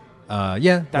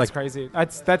 Yeah, that's crazy.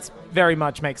 That's very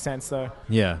much makes sense though.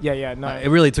 Yeah. No, it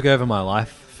really took over my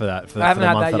life for the month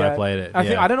that I played it.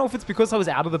 I don't know if it's because I was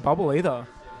out of the bubble either.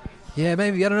 Yeah,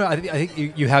 maybe. I don't know. I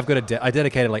think you have got I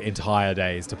dedicated like entire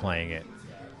days to playing it,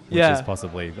 which is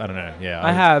possibly, I don't know. Yeah,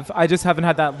 I have. I just haven't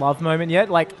had that love moment yet.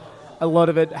 Like a lot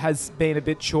of it has been a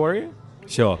bit chory.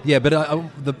 Sure. Yeah, but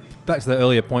back to the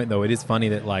earlier point though, it is funny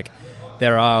that like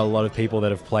there are a lot of people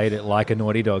that have played it like a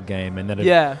Naughty Dog game and that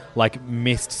have like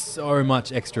missed so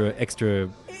much extra.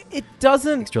 It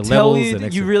doesn't extra tell levels you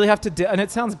that you really have to, and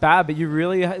it sounds bad, but you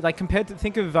really like compared to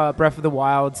think of Breath of the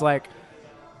Wild's like,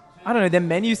 I don't know, their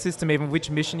menu system, even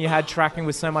which mission you had tracking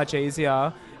was so much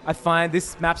easier. I find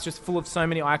this map's just full of so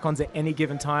many icons at any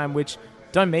given time, which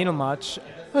don't mean much.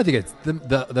 I think it's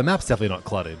the map's definitely not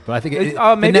cluttered, but I think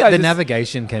the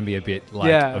navigation can be a bit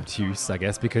like obtuse, I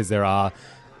guess, because there are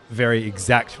very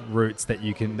exact routes that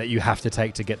you have to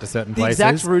take to get to certain places. The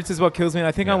exact routes is what kills me. And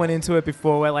I think I went into it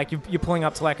before where like you're pulling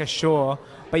up to like a shore,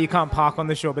 but you can't park on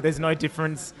the shore, but there's no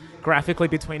difference graphically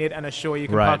between it and a shore you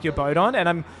can park your boat on. And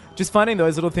I'm just finding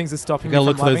those little things are stopping me from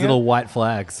loving it. You gotta look for those little white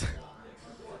flags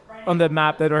on the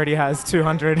map that already has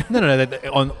 200. No.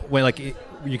 On where like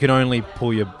you can only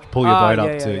pull your boat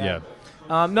up to.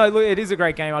 No, look, it is a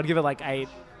great game. I'd give it like 8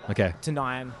 to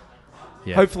 9.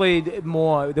 Yeah. Hopefully, the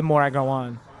more I go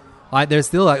on. There's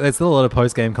still a lot of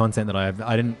post game content that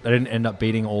I didn't end up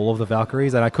beating all of the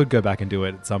Valkyries, and I could go back and do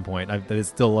it at some point. There's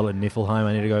still a lot of Niflheim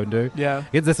I need to go and do. Yeah,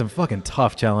 there's some fucking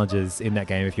tough challenges in that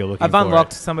game if you're looking. I've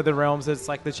unlocked some of the realms. It's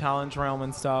like the challenge realm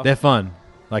and stuff. They're fun,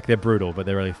 like they're brutal, but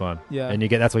they're really fun. Yeah, and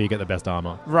that's where you get the best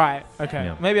armor. Right. Okay.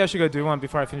 Yeah. Maybe I should go do one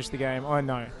before I finish the game. Oh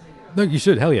no. No, you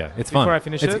should. Hell yeah, it's fun. Before I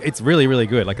finish it, it's really really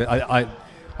good. Like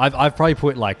I've probably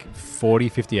put like 40,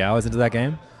 50 hours into that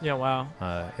game. Yeah, wow.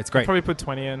 It's great. I'll probably put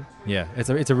 20 in. Yeah, it's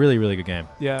a really, really good game.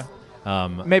 Yeah.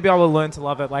 Maybe I will learn to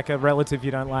love it like a relative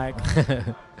you don't like.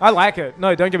 I like it.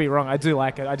 No, don't get me wrong. I do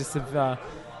like it. I just have...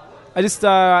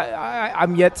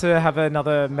 I'm yet to have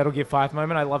another Metal Gear 5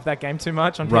 moment. I love that game too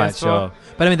much on PS4. Right, sure.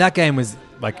 But I mean, that game was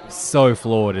like so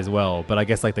flawed as well. But I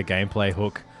guess like the gameplay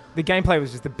hook... The gameplay was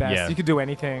just the best. Yeah. You could do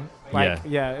anything.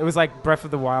 Yeah, it was like Breath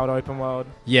of the Wild open world.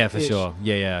 Yeah, for sure.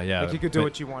 Yeah. Like you could do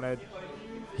what you wanted.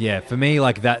 Yeah, for me,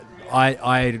 like that,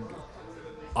 I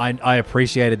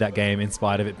appreciated that game in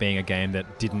spite of it being a game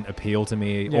that didn't appeal to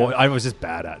me, or I was just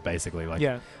bad at, basically. Like,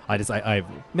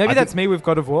 maybe that's me with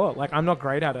God of War. Like, I'm not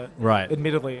great at it. Right.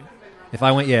 Admittedly. If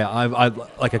I went, I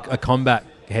like a combat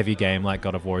heavy game like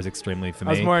God of War is extremely for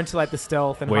me. I was more into like the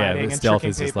stealth and hiding and stealth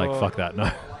tricking is just people. like fuck that.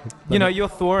 No. You know, you're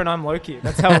Thor and I'm Loki.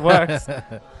 That's how it works.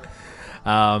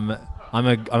 I'm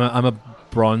a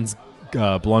bronze.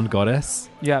 Blonde goddess.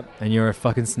 Yeah. And you're a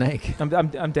fucking snake. I'm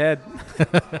dead. I'm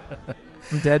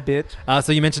dead, bitch.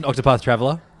 So you mentioned Octopath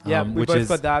Traveler. Yeah, we both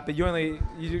got that, but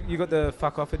you got the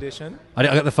fuck off edition. I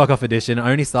got the fuck off edition.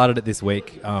 I only started it this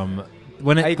week. Are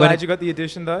you glad you got the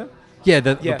edition though? Yeah,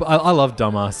 I love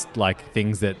dumbass like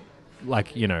things that,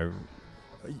 like, you know,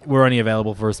 were only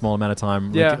available for a small amount of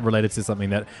time. Related to something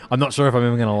that I'm not sure if I'm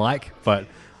even going to like, but.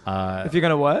 If you're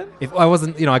gonna what? If I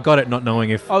wasn't, I got it not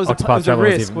knowing if Octopath Traveler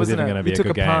was even going to be a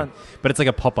good game. Punt. But it's like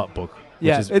a pop-up book.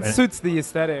 Yeah, it suits the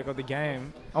aesthetic of the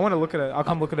game. I want to look at it. I'll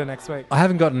come look at it next week. I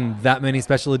haven't gotten that many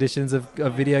special editions of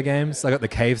video games. I got the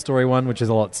Cave Story one, which is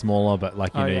a lot smaller, but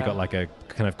like you got like a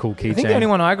kind of cool keychain. I think the only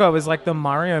one I got was like the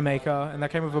Mario Maker, and that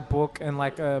came with a book and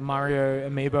like a Mario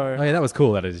amiibo. Oh yeah, that was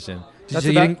cool, that edition. You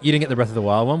didn't get the Breath of the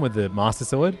Wild one with the Master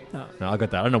Sword? No, I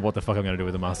got that. I don't know what the fuck I'm going to do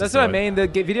with the Master Sword. That's what I mean. The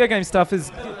video game stuff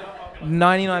is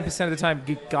 99% of the time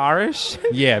garish.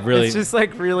 Yeah, really. It's just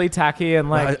like really tacky and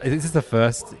like... Is this the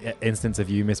first instance of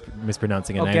you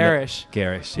mispronouncing a name? Garish.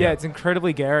 Garish, yeah. It's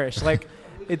incredibly garish. Like,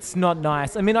 it's not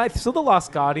nice. I mean, I saw the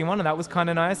Last Guardian one and that was kind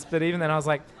of nice, but even then I was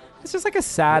like, it's just like a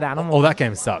sad animal. Oh, that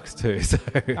game sucks too. So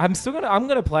I'm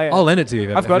gonna play it. I'll lend it to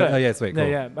you. I've got it. Oh yeah, sweet. Cool.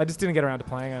 Yeah. I just didn't get around to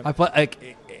playing it. I play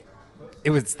like... It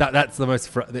was that's the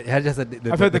most. It had just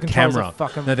I've heard the camera. Are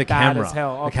fucking the bad camera. As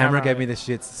hell. The camera gave me the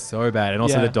shits so bad, and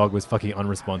also the dog was fucking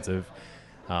unresponsive.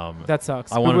 That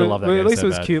sucks. I wanted to love that game at least so it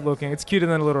was bad. cute looking. It's cuter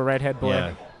than a little redhead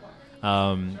boy.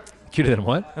 Yeah. Cuter than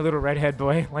what? A little redhead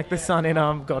boy, like the son in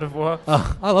God of War.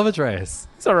 Oh, I love Atreus.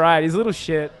 It's alright. He's a little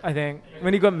shit, I think.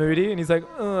 When he got moody and he's like,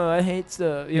 "Oh, I hate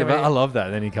stuff." I love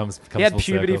that. Then he comes. He had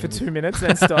puberty for 2 minutes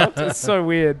and stopped. It's so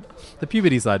weird. The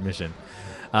puberty side mission.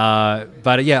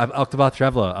 But yeah, Octopath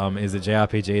Traveler is a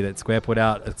JRPG that Square put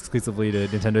out exclusively to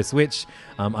Nintendo Switch.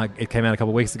 It came out a couple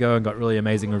of weeks ago and got really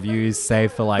amazing reviews,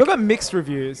 save for like... We got mixed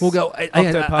reviews. We'll go...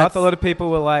 Octopath, a lot of people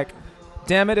were like,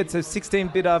 damn it, it's a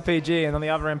 16-bit RPG. And on the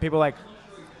other end, people were like,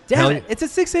 damn it, it's a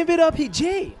 16-bit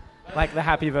RPG. Like the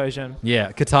happy version.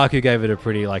 Yeah, Kotaku gave it a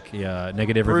pretty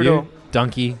negative Brutal. review.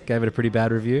 Donkey gave it a pretty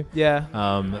bad review. Yeah.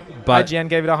 But IGN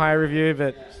gave it a higher review,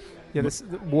 but... Yeah,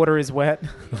 the water is wet.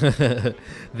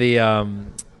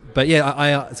 But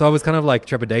yeah, so I was kind of like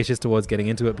trepidatious towards getting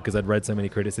into it because I'd read so many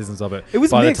criticisms of it. It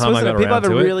was by mixed, the time wasn't I it? got People around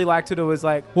either to really liked it or was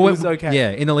like, it was okay.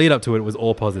 Yeah, in the lead up to it, it was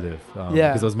all positive.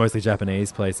 Because it was mostly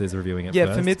Japanese places reviewing it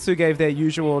first. Famitsu gave their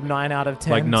usual 9 out of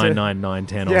 10. Like 9, 9, 9,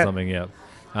 10 or something, yeah.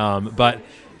 But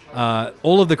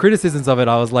all of the criticisms of it,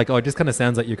 I was like, it just kind of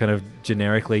sounds like you're kind of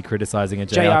generically criticizing a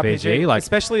JRPG. Like,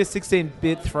 especially a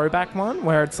 16-bit throwback one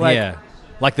where it's like... Yeah,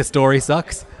 like the story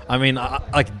sucks. I mean,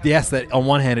 yes, that on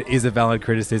one hand it is a valid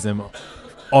criticism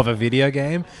of a video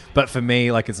game, but for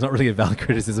me, like, it's not really a valid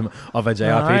criticism of a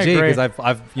JRPG because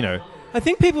I've I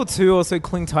think people too also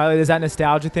cling tightly. There's that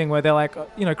nostalgia thing where they're like,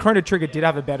 Chrono Trigger did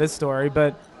have a better story,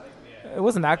 but it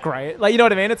wasn't that great. Like, you know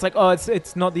what I mean? It's like,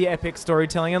 it's not the epic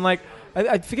storytelling, and like,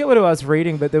 I forget what I was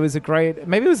reading, but there was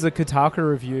maybe it was a Kotaku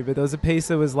review, but there was a piece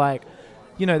that was like,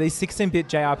 these 16-bit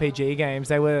JRPG games,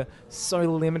 they were so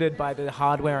limited by the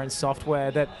hardware and software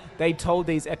that they told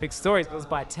these epic stories, but it was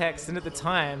by text. And at the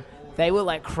time, they were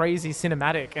like crazy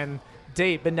cinematic and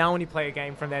deep. But now when you play a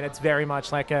game from then, it's very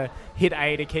much like a hit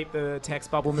A to keep the text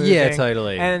bubble moving. Yeah,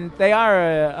 totally. And they are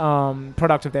a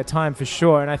product of their time for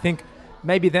sure. And I think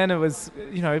maybe then it was,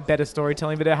 better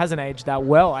storytelling, but it hasn't aged that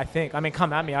well, I think. I mean,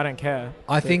 come at me, I don't care.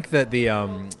 I think that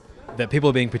that people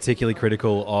are being particularly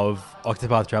critical of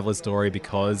Octopath Traveler's story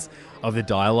because of the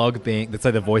dialogue being, let's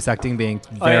say the voice acting being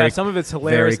some of it's very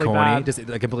hilariously corny. bad. Just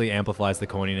it completely amplifies the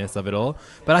corniness of it all.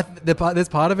 But there's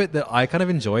part of it that I kind of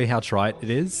enjoy how trite it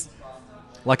is.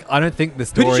 Like, I don't think the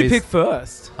story. Who did you pick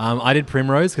first? I did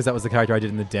Primrose because that was the character I did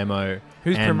in the demo.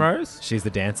 Who's Primrose? She's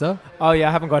the dancer. Oh yeah,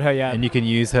 I haven't got her yet. And you can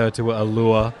use her to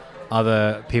allure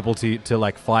other people to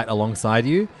like fight alongside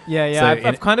you. Yeah. So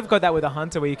I've kind of got that with a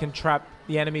hunter where you can trap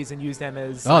the enemies and use them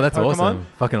as that's Pokemon. awesome.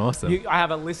 Fucking awesome. I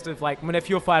have a list of if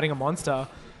you're fighting a monster,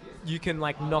 you can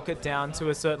knock it down to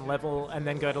a certain level and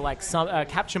then go to some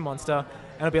capture monster,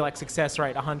 and it'll be success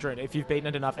rate 100 if you've beaten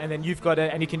it enough, and then you've got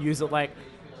it and you can use it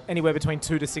anywhere between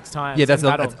 2 to 6 times. Yeah, that's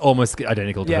almost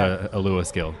identical to her allure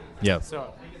skill. Yeah.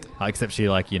 So, except she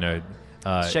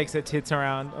shakes her tits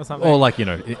around or something. Or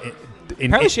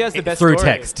apparently she has the best through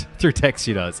story. text. Through text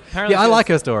she does. Apparently I like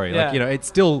her story. Yeah. It's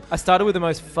still. I started with the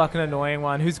most fucking annoying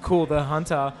one, who's cool, the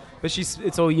hunter, but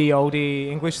it's all ye olde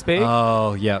English speak.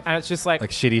 Oh yeah. And it's just like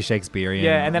shitty Shakespearean.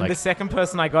 Yeah, and then the second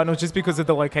person I got, and it was just because of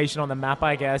the location on the map,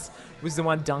 I guess, was the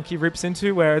one Donkey rips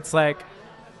into, where it's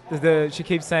she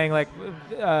keeps saying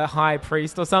high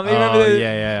priest or something. Oh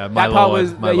yeah. My that part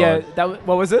was Lord.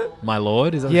 What was it? My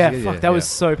Lord, is that? That was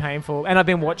so painful. And I've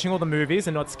been watching all the movies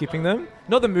and not skipping them.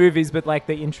 Not the movies, but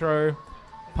the intro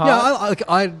part.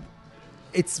 Yeah,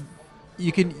 it's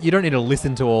you don't need to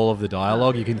listen to all of the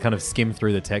dialogue. You can kind of skim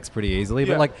through the text pretty easily.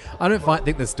 Yeah. But I don't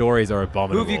think the stories are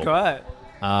abominable. Who have you got?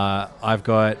 I've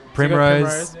got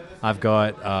Primrose. I've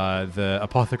got the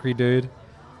apothecary dude. Which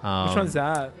one's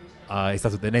that?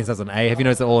 The name starts with an A. Have you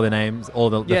noticed all the names, all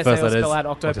the first letters? Spell out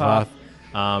Octopath.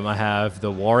 I have the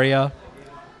warrior.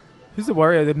 Who's the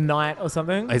warrior? The knight or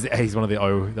something? He's one of the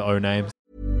O names.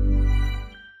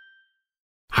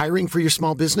 Hiring for your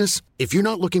small business? If you're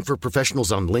not looking for professionals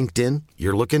on LinkedIn,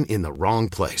 you're looking in the wrong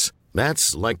place.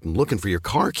 That's like looking for your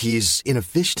car keys in a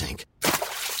fish tank.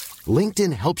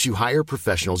 LinkedIn helps you hire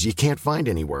professionals you can't find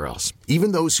anywhere else,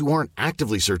 even those who aren't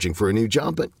actively searching for a new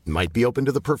job but might be open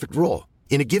to the perfect role.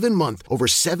 In a given month, over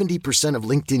 70% of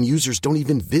LinkedIn users don't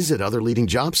even visit other leading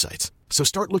job sites. So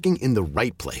start looking in the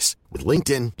right place. With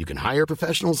LinkedIn, you can hire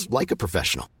professionals like a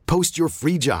professional. Post your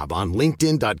free job on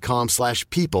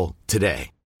linkedin.com/people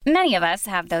today. Many of us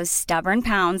have those stubborn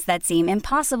pounds that seem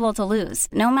impossible to lose,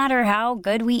 no matter how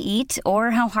good we eat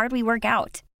or how hard we work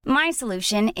out. My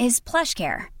solution is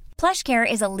PlushCare. PlushCare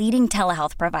is a leading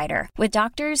telehealth provider with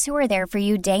doctors who are there for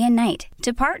you day and night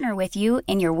to partner with you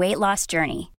in your weight loss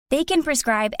journey. They can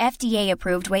prescribe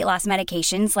FDA-approved weight loss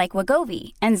medications like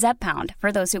Wegovy and Zepbound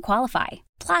for those who qualify.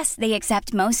 Plus, they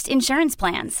accept most insurance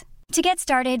plans. To get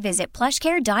started, visit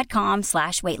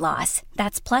plushcare.com/weightloss.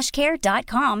 That's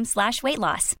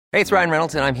plushcare.com/weightloss. Hey, it's Ryan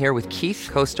Reynolds, and I'm here with Keith,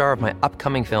 co-star of my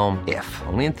upcoming film, If,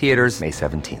 only in theaters May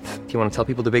 17th. Do you want to tell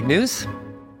people the big news?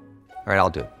 All right,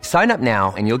 I'll do it. Sign up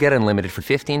now and you'll get unlimited for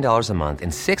 $15 a month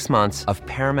and 6 months of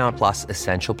Paramount Plus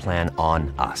Essential Plan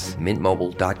on us.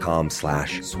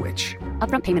 MintMobile.com/switch.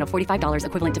 Upfront payment of $45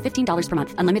 equivalent to $15 per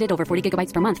month. Unlimited over 40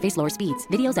 gigabytes per month. Face lower speeds.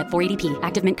 Videos at 480p.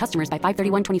 Active Mint customers by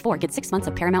 531.24 get 6 months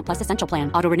of Paramount Plus Essential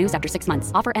Plan. Auto renews after 6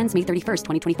 months. Offer ends May 31st,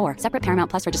 2024. Separate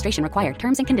Paramount Plus registration required.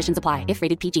 Terms and conditions apply if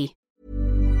rated PG.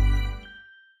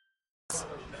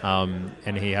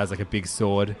 And he has a big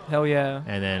sword. Hell yeah.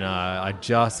 And then I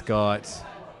just got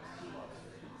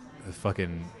the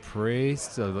fucking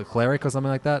priest or the cleric or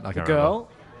something like that. I can't girl?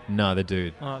 remember. No, the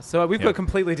dude. So we've got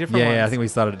completely different ones. Yeah, I think we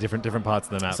started at different parts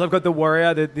of the map. So I've got the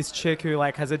warrior, this chick who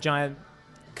has a giant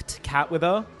cat with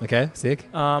her. Okay, sick. Is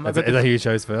I've that got who you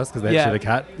chose first? Because she's a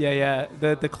cat? Yeah.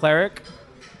 The cleric.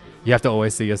 You have to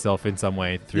always see yourself in some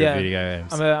way through video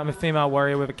games. I'm a female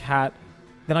warrior with a cat.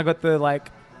 Then I got the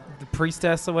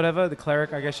priestess or whatever, the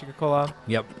cleric, I guess you could call her.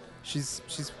 Yep. She's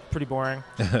pretty boring.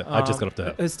 I just got up to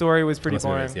her. Her story was pretty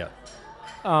boring. Yeah.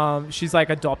 She's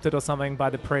adopted or something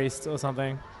by the priest or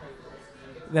something.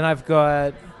 Then I've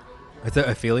got... Is that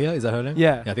Ophelia? Is that her name?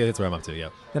 Yeah. I think that's where I'm up to, yeah.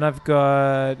 Then I've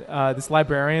got this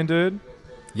librarian dude.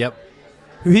 Yep.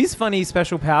 Who his funny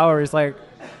special power is it's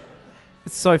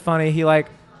so funny.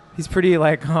 He's pretty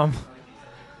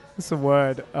what's the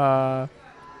word?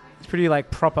 He's pretty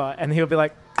proper, and he'll be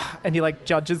and he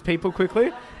judges people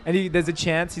quickly, and there's a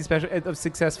chance he's of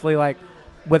successfully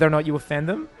whether or not you offend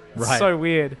them. It's right. So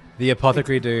weird. The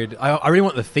apothecary dude. I really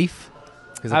want the thief.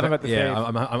 I haven't got the thief. Yeah,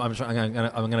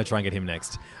 I'm gonna try and get him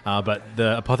next. But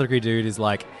the apothecary dude is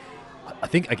I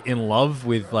think in love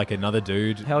with another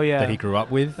dude. Hell yeah. That he grew up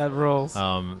with. That rules.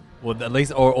 Well, at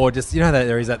least, or just, you know, that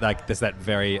there is that, like, there's that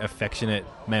very affectionate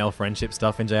male friendship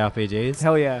stuff in JRPGs.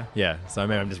 Hell yeah. Yeah, so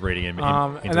maybe I'm just reading into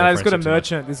And the then I just got a friendship too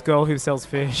much. merchant, this girl who sells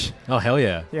fish. Oh, hell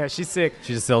yeah. Yeah, she's sick.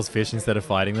 She just sells fish instead of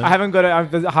fighting them. I haven't got it.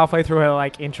 I'm halfway through her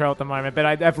like intro at the moment, but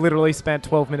I've literally spent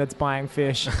 12 minutes buying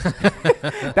fish.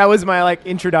 That was my like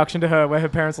introduction to her, where her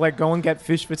parents were like, go and get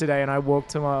fish for today, and I walked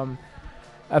to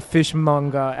a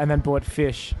fishmonger and then bought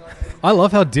fish. I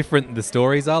love how different the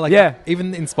stories are. Like, yeah.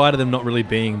 Even in spite of them not really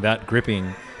being that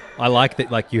gripping, I like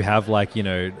that, like, you have, like, you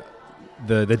know,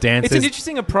 the dancers. It's an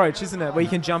interesting approach, isn't it? Where you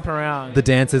can jump around. The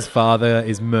dancer's father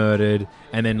is murdered,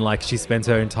 and then, like, she spends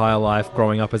her entire life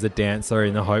growing up as a dancer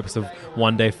in the hopes of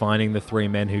one day finding the 3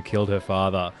 men who killed her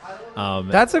father.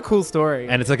 That's a cool story.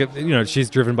 And it's like, she's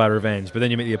driven by revenge. But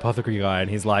then you meet the apothecary guy, and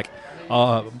he's like,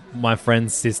 oh, my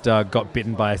friend's sister got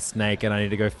bitten by a snake, and I need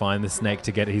to go find the snake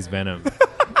to get his venom.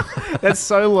 That's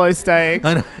so low stakes.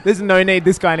 I know. There's no need.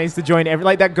 This guy needs to join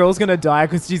like that girl's going to die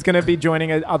because she's going to be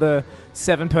joining another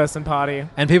 7-person party.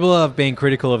 And people have been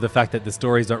critical of the fact that the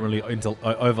stories don't really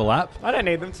overlap. I don't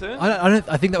need them to.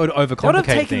 I think that would overcomplicate What have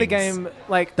taken things. the game,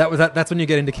 like... That's when you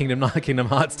get into Kingdom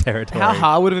Hearts territory. How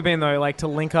hard would it have been, though, like, to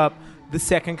link up the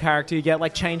second character you get,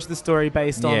 like, change the story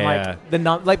based on,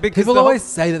 like, because people always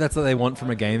say that that's what they want from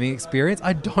a gaming experience.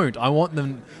 I don't. I want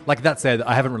them... Like, that said,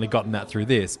 I haven't really gotten that through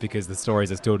this because the stories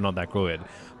are still not that good.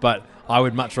 But I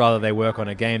would much rather they work on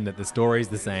a game that the story's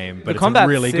the same, but it's a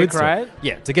really good story. Right?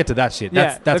 Yeah, to get to that shit.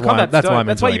 Yeah, That's why I'm That's why you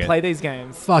enjoying play it. these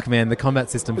games. Fuck, man, the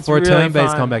combat system It's for a really turn-based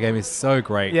fun. combat game is so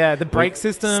great. Yeah, the break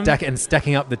system.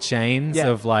 Stacking up the chains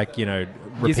of, like, you know,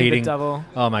 Using the repeating. double.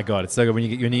 Oh my god, it's so good when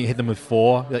you hit them with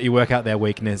 4. That you work out their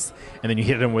weakness, and then you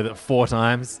hit them with it 4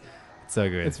 times. It's so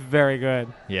good. It's very good.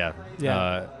 Yeah.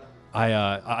 Yeah.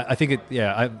 I think it.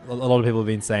 Yeah. A lot of people have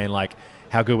been saying, like,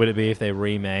 how good would it be if they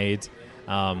remade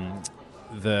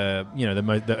the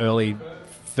early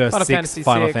first Final 6 Fantasy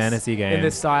Final 6 Fantasy games in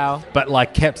this style, but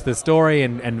like kept the story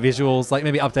and visuals, like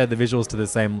maybe updated the visuals to the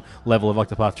same level of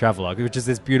Octopath Traveler, which is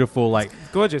this beautiful, like,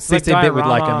 it's gorgeous, 16-bit with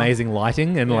like diorama. amazing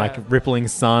lighting and like rippling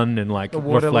sun and like The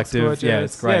water looks reflective. gorgeous. Yeah,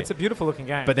 it's great. Yeah, it's a beautiful looking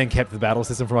game. But then kept the battle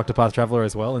system from Octopath Traveler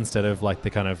as well, instead of like the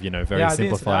kind of, very I'd be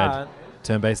into simplified that.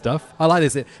 turn-based stuff. I like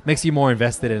this. It makes you more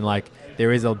invested in, like,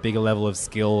 there is a bigger level of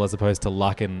skill as opposed to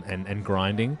luck and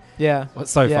grinding. Yeah.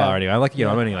 So far anyway. I'm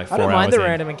only like 4 hours I don't mind the in.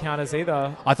 random encounters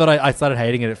either. I thought I started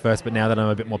hating it at first, but now that I'm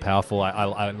a bit more powerful,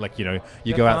 I like, you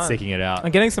They're go out fun. seeking it out.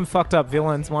 I'm getting some fucked up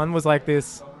villains. One was like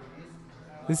this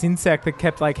insect that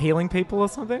kept like healing people or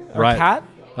something. Or Right. a cat.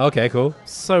 Okay, cool.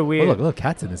 So weird. Oh, look,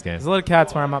 cats in this game. There's a lot of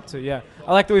cats where I'm up to, yeah.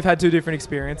 I like that we've had 2 different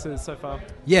experiences so far.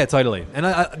 Yeah, totally. And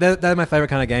they're my favorite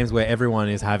kind of games where everyone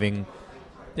is having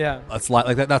a slight,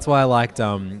 like that. That's why I liked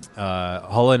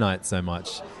Hollow Knight so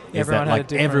much. Is Everyone that, had a like,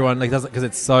 different- everyone, like, doesn't, because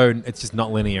it's just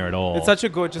not linear at all. It's such a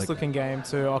gorgeous looking game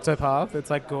too. Octopath, it's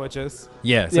like gorgeous.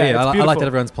 Yeah, so it's I like beautiful. that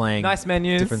everyone's playing Nice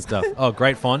menus, different stuff. Oh,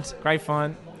 great font. Great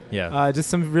font. Yeah. Just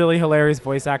some really hilarious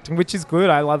voice acting, which is good.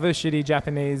 I love a shitty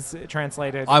Japanese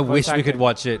translated. I voice wish we acting. could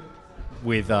watch it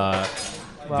with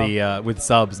with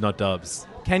subs, not dubs.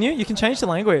 Can you? You can change the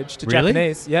language to Really?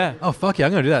 Japanese. Yeah. Oh fuck yeah!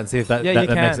 I'm gonna do that and see if that Yeah, that you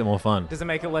can. makes it more fun. Does it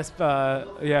make it less? Less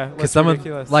Because some of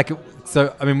ridiculous. like,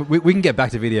 so I mean, we can get back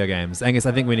to video games. Angus,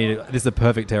 I think we need this is a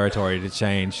perfect territory to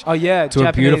change. Oh yeah, to Japanese,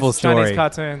 a beautiful story. Chinese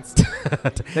cartoons.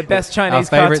 The best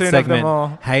Chinese Our favorite cartoon segment, of them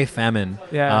all. Hey Famine.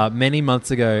 Yeah. Many months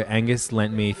ago, Angus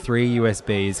lent me 3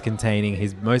 USBs containing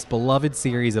his most beloved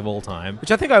series of all time,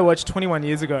 Which I think I watched 21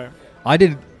 years ago. I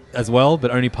did as well, but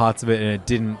only parts of it,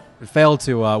 and it failed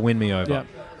to win me over. Yeah.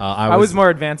 I was more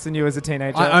advanced than you as a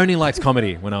teenager. I only liked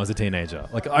comedy when I was a teenager.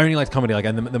 Like, I only liked comedy. Like,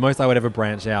 and the most I would ever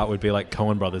branch out would be like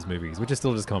Coen Brothers movies, which are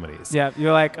still just comedies. Yeah,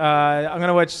 you're like, I'm going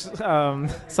to watch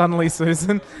Suddenly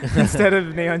Susan instead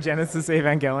of Neon Genesis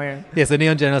Evangelion. Yeah, so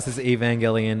Neon Genesis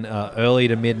Evangelion, early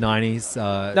to mid 90s.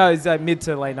 No, it's mid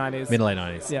to late 90s. Mid to late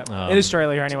 90s. Yeah, in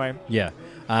Australia anyway. Yeah.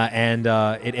 And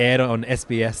it aired on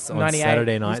SBS on 98.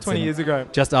 Saturday It was nights. 20 and years ago.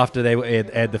 Just after they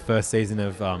aired the first season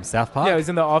of South Park. Yeah, it was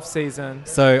in the off season.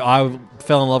 So I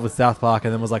fell in love with South Park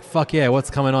and then was like, fuck yeah, what's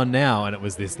coming on now? And it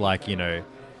was this, like,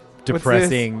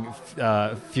 depressing,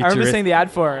 futuristic. I remember seeing the ad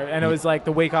for it, and it was like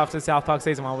the week after South Park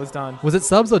season 1 was done. Was it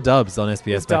subs or dubs on SBS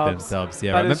It was back dubs. then? Subs,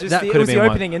 yeah. But Right. it was just That it could have was been the one.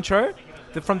 opening intro.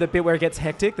 From the bit where it gets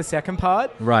hectic, the second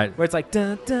part. Right. Where it's like,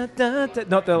 dun, dun, dun, dun,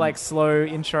 not the like slow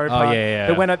intro part. yeah.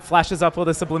 But when it flashes up all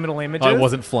the subliminal images. Oh, it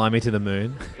wasn't Fly Me to the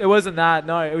Moon. It wasn't that,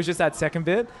 no. It was just that second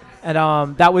bit.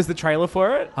 And that was the trailer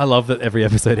for it. I love that every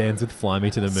episode ends with Fly Me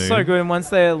to the Moon. So good. And once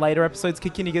the later episodes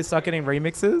kick in, you start getting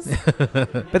remixes.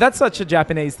 But that's such a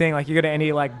Japanese thing. Like, you go to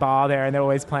any like bar there and they're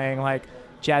always playing like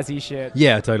jazzy shit.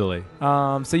 Yeah, totally.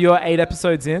 So you're 8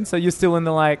 episodes in. So you're still in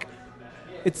the like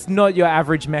it's not your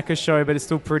average mecha show, but it's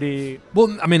still pretty.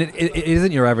 Well, I mean, it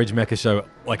isn't your average mecha show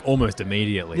like almost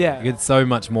immediately. Yeah. It's so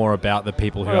much more about the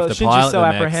people who have to pilot Shinji's so the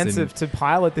mechs apprehensive to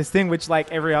pilot this thing, which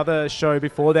like every other show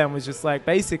before them was just like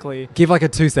basically. Give like a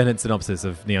 2-sentence synopsis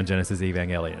of Neon Genesis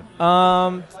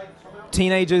Evangelion.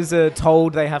 Teenagers are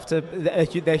told they have to.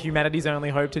 Their humanity's only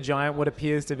hope to giant what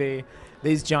appears to be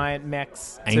these giant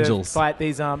mechs. Angels. To fight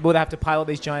these. Well, they have to pilot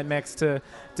these giant mechs to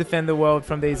defend the world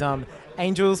from these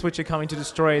angels, which are coming to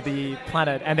destroy the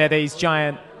planet, and they're these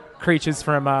giant creatures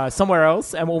from somewhere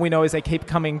else. And all we know is they keep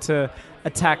coming to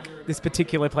attack this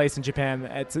particular place in Japan.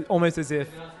 It's almost as if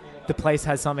the place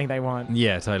has something they want.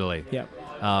 Yeah, totally. Yeah.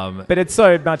 But it's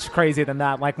so much crazier than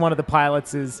that. Like one of the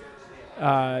pilots is.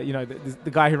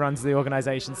 The guy who runs the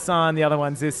organization's son. The other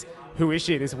one's this, who is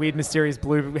she? This weird, mysterious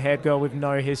blue-haired girl with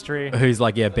no history. Who's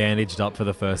like, bandaged up for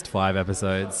the first 5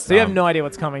 episodes. So you have no idea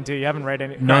what's coming to you. You haven't read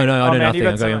any. No, I know nothing.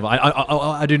 Man,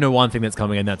 I do know one thing that's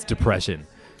coming, and that's depression.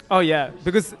 Oh, yeah.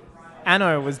 Because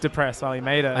Anno was depressed while he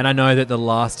made it. And I know that the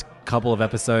last couple of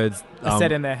episodes are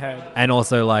set in their head. And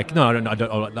also, like, no, I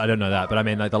don't know that. But I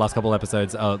mean, like, the last couple of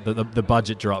episodes, the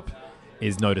budget drop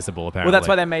is noticeable, apparently. Well, that's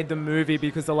why they made the movie,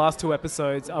 because the last 2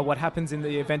 episodes are what happens in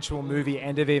the eventual movie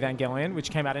End of Evangelion, which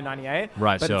came out in 98.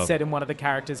 Right, but sure. it's set in one of the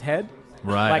characters' head.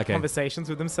 Right, like okay. conversations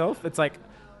with himself. It's like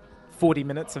 40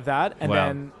 minutes of that, and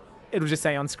then it'll just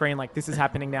say on screen, like, this is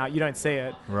happening now. You don't see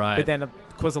it. Right. But then it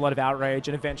caused a lot of outrage,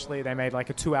 and eventually they made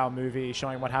like a 2-hour movie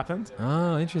showing what happened.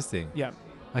 Oh, interesting. Yeah.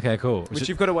 Okay, cool. Which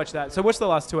you've got to watch that. So watch the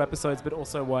last 2 episodes, but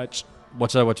also watch... What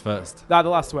should I watch first? The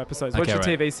last 2 episodes. Watch Okay,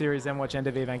 the right. TV series, then watch End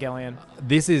of Evangelion.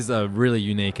 This is a really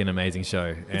unique and amazing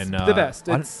show. It's And the best.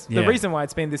 It's the reason why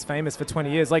it's been this famous for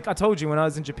 20 years. Like I told you when I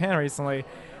was in Japan recently,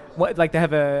 they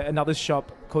have another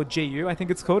shop called GU, I think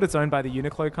it's called. It's owned by the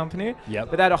Uniqlo company. Yep.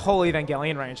 But they had a whole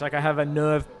Evangelion range. Like I have a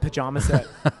Nerve pajama set.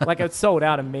 Like it sold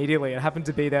out immediately. It happened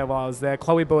to be there while I was there.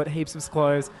 Chloe bought heaps of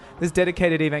clothes. There's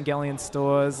dedicated Evangelion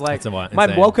stores. Like my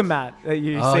insane. welcome mat that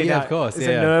you see yeah, now of course. is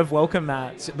Yeah. a Nerve welcome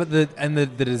mat. But the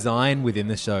design within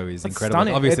the show is incredible.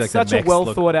 stunning. Obviously, It's like, the such a mechs well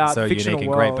look thought out so fictional unique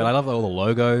and great. world. But I love all the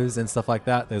logos and stuff like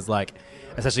that. There's like,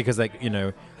 especially because like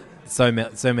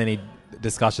so many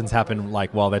discussions happen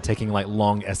like while they're taking like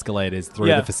long escalators through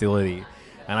the facility,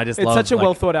 and I just it's love such a like,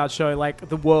 well thought out show. Like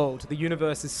the world, the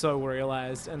universe is so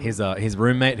realized. And his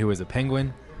roommate who was a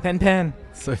penguin. Pen.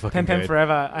 So fucking Pen good.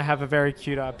 forever. I have a very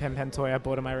cute Pen toy I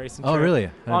bought on my recent Oh, trip. really?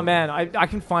 Oh, man. I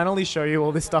can finally show you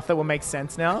all this stuff that will make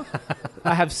sense now.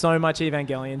 I have so much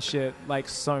Evangelion shit. Like,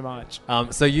 so much.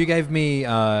 So you gave me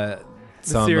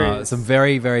some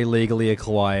very, very legally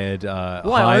acquired...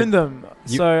 Well, I own them.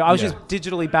 So I was yeah. just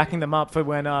digitally backing them up for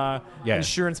when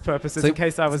insurance purposes, in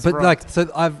case I was But robbed. like,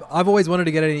 so I've always wanted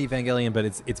to get an Evangelion, but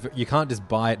it's you can't just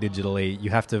buy it digitally.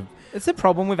 You have to... It's the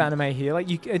problem with anime here.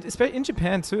 Like especially in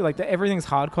Japan too. Like everything's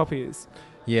hard copies.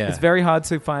 Yeah. It's very hard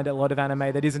to find a lot of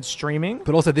anime that isn't streaming.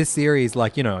 But also this series,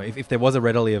 like, if there was a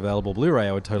readily available Blu-ray,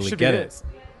 I would totally Should get be it. this.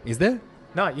 Is there?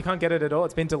 No, you can't get it at all.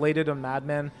 It's been deleted on Mad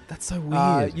Men. That's so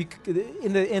weird.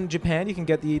 In Japan, you can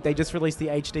get they just released the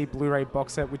HD Blu-ray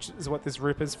box set, which is what this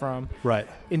rip is from. Right.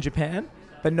 In Japan,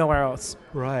 but nowhere else.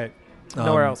 Right.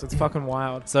 Nowhere else. It's fucking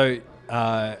wild. So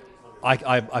I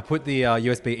put the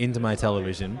USB into my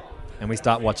television, and we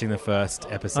start watching the first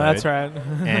episode. Oh, that's right.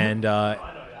 And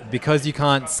because you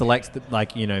can't select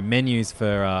menus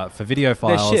for video They're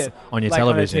files shit. on your Like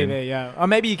television, on a TV, yeah. Or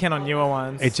maybe you can on newer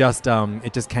ones. it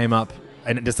just came up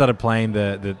and it just started playing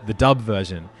the dub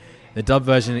version. The dub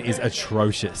version is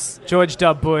atrocious. George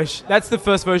W. Bush. That's the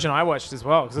first version I watched as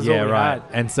well. Because all we had.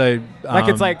 And so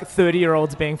It's like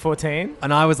 30-year-olds being 14.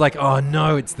 and I was like, oh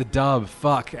no, it's the dub,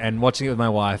 fuck. And watching it with my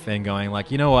wife and going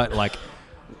like, you know what, like,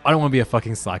 I don't want to be a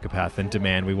fucking psychopath and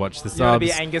demand we watch the subs. You want to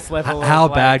be Angus level. How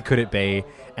of, bad could it be?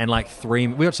 And like we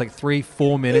watched like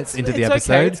 3-4 minutes into the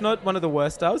episode. Okay. It's not one of the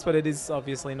worst dubs, but it is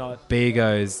obviously not. B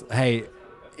goes, hey,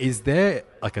 is there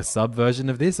like a sub version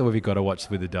of this, or have you got to watch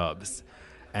with the dubs?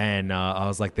 And I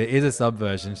was like, there is a sub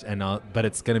version, but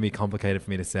it's going to be complicated for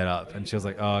me to set up. And she was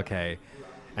like, oh, okay.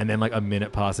 And then like a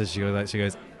minute passes, she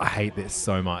goes, I hate this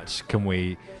so much. Can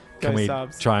we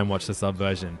subs. try and watch the sub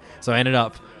version? So I ended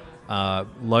up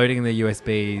loading the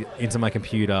USB into my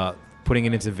computer, putting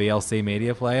it into VLC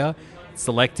Media Player,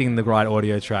 selecting the right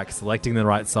audio track, selecting the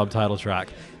right subtitle track,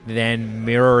 then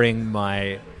mirroring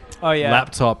my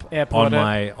laptop onto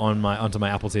my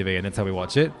Apple TV, and that's how we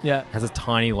watch it. Yeah. It has a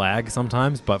tiny lag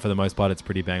sometimes, but for the most part, it's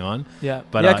pretty bang on. Yeah.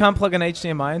 But I can't plug an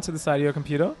HDMI into the side of your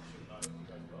computer.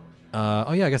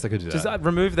 I guess I could do that. Just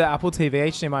remove the Apple TV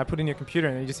HDMI, put it in your computer,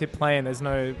 and you just hit play, and there's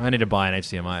no... I need to buy an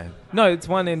HDMI. No, it's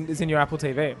is in your Apple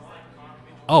TV.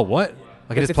 Oh, what?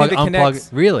 I can It's just the thing unplug. that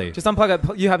connects. Really? Just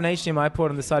unplug it. You have an HDMI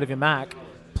port on the side of your Mac.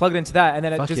 plug it into that, and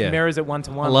then it Fuck just yeah. mirrors it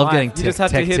one-to-one. I love live. getting You just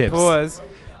have to tech hit tips. pause. Or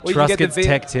you can Trust get gets the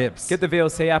tech tips. Get the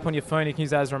VLC app on your phone. You can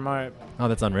use that as a remote. Oh,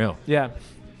 that's unreal. Yeah.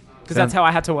 Because that's how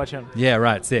I had to watch him. Yeah,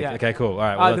 right. Sick. Yeah. Okay, cool. All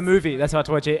right. Well, The movie. That's how I had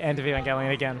to watch it. End of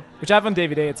Evangelion again, which I have on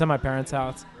DVD. It's at my parents'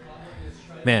 house.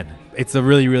 man, it's a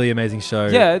really, really amazing show.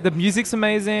 Yeah, the music's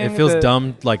amazing. It feels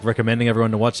dumb, like, recommending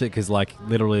everyone to watch it because, like,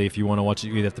 literally, if you want to watch it,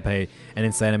 you either have to pay an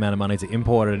insane amount of money to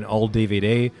import an old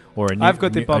DVD or a new, I've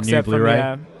got the box set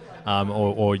Blu-ray, from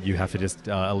or you have to just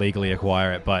illegally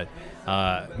acquire it. But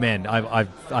man,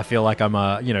 I feel like I'm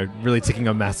really ticking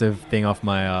a massive thing off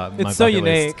my. It's my so bucket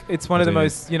unique. list. It's one of the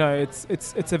most.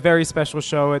 It's a very special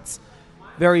show. It's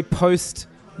very post.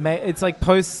 It's like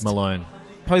post Malone.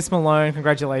 Post Malone,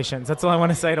 congratulations. That's all I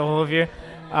want to say to all of you.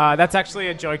 That's actually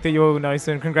a joke that you all know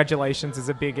soon. Congratulations is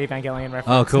a big Evangelion reference.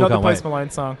 Oh, cool. Not the Can't Post wait. Malone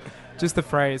song, just the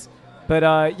phrase.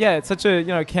 But yeah, it's such a,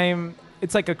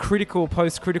 it's like a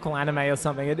post-critical anime or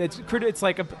something. It's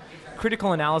like a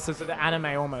critical analysis of the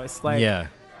anime almost. Like, yeah.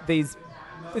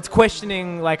 It's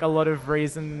questioning like a lot of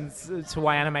reasons to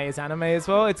why anime is anime as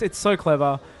well. It's so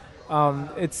clever.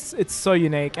 It's so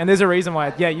unique, and there's a reason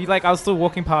why. Yeah, I was still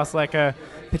walking past like a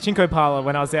pachinko parlor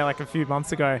when I was there like a few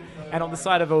months ago, and on the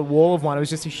side of a wall of one, it was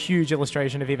just a huge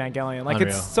illustration of Evangelion. Like,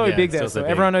 Unreal. it's so Yeah, big it's there, still so so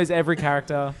big. everyone knows every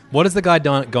character. What has the guy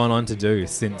gone on to do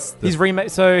since? He's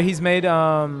remade. So he's made.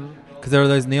 Because there are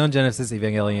those Neon Genesis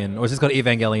Evangelion, or it's just got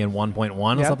Evangelion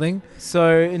 1.1 or something.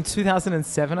 So in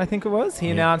 2007, I think it was, he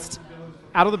announced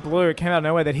out of the blue, it came out of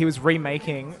nowhere, that he was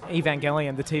remaking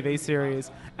Evangelion, the TV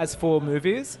series, as 4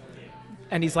 movies.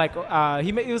 And he's like,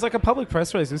 it was like a public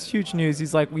press release. It was huge news.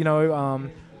 He's like, I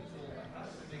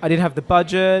didn't have the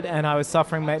budget and I was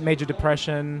suffering major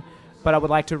depression, but I would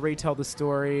like to retell the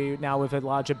story now with a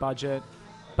larger budget.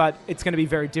 But it's going to be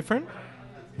very different.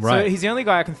 Right. So he's the only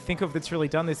guy I can think of that's really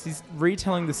done this. He's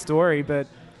retelling the story, but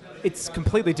it's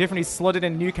completely different. He's slotted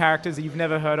in new characters that you've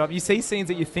never heard of. You see scenes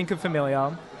that you think are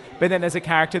familiar, but then there's a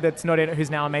character that's not in it who's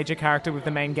now a major character with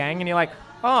the main gang, and you're like,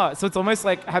 oh, so it's almost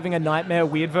like having a Nightmare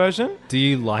weird version. Do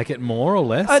you like it more or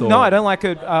less? No, I don't like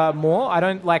it more. I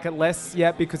don't like it less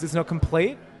yet because it's not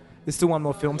complete. There's still one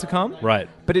more film to come. Right.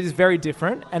 But it is very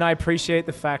different, and I appreciate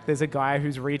the fact there's a guy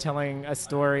who's retelling a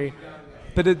story.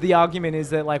 But the argument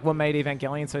is that, like, what made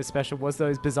Evangelion so special was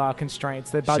those bizarre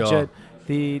constraints, the budget, Sure.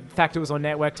 the fact it was on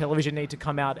network television, need to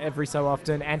come out every so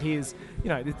often, and his,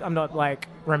 I'm not, like,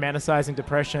 romanticizing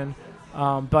depression,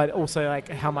 but also, like,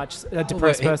 how much a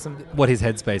depressed person... What his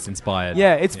headspace inspired.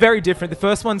 Yeah, it's very different. The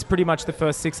first one's pretty much the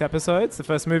first 6 episodes, the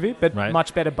first movie, but Right.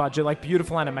 much better budget, like,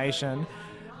 beautiful animation.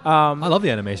 I love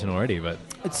the animation already, but...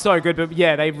 It's so good, but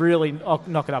yeah, they really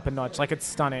knock it up a notch. Like, it's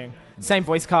stunning. Same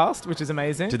voice cast, which is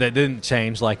amazing. They didn't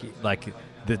change, like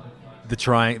the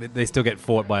triangle. They still get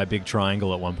fought by a big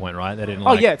triangle at one point, right? They didn't.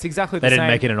 Yeah, it's exactly the They same. didn't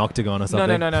make it an octagon or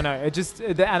something. No. It just,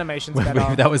 the animation's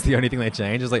better. That was the only thing they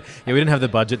changed. It's like, we didn't have the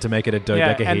budget to make it a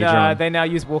dodecahedron. Yeah, and they now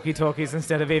use walkie-talkies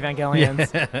instead of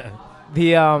Evangelions.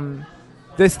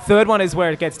 This third one is where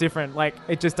it gets different. Like,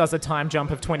 it just does a time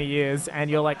jump of 20 years, and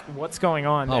you're like, what's going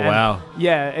on? Oh, And wow.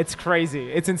 Yeah, it's crazy.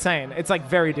 It's insane. It's, like,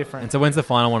 very different. And so when's the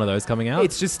final one of those coming out?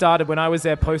 It's just started. When I was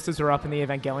there, posters were up in the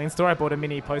Evangelion store. I bought a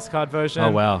mini postcard version.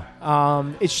 Oh,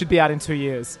 wow. It should be out in 2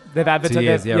 years. They've advertised. 2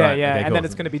 years, yeah, right. Okay, and cool. then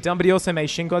it's going to be done. But he also made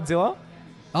Shin Godzilla.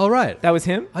 Oh, right. That was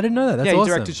him. I didn't know that. That's he awesome.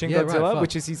 directed Shin Yeah, right, Godzilla, fuck.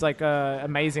 which is his, like,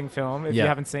 amazing film. If Yeah. you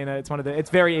haven't seen it, it's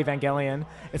very Evangelion.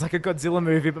 It's like a Godzilla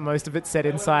movie, but most of it's set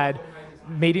inside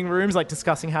meeting rooms, like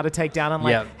discussing how to take down and,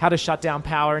 like, Yeah. how to shut down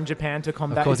power in Japan to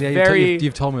combat. Of course, It's yeah.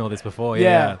 You've told me all this before.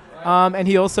 Yeah. And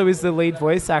he also is the lead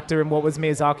voice actor in what was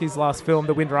Miyazaki's last film,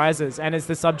 The Wind Rises, and is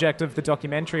the subject of the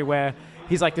documentary where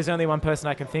he's like, there's only one person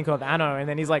I can think of, Anno, and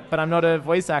then he's like, but I'm not a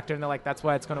voice actor, and they're like, that's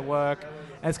why it's going to work.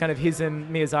 And it's kind of his and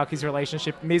Miyazaki's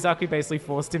relationship. Miyazaki basically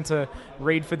forced him to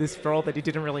read for this role that he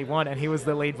didn't really want, and he was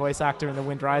the lead voice actor in The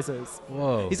Wind Rises.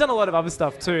 Whoa. He's done a lot of other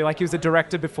stuff too. Like, he was a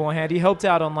director beforehand. He helped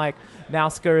out on, like,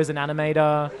 Nausicaa as an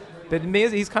animator. But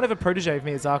he's kind of a protege of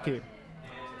Miyazaki.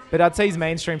 But I'd say his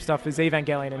mainstream stuff is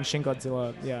Evangelion and Shin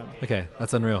Godzilla. Yeah. Okay,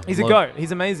 that's unreal. He's a goat.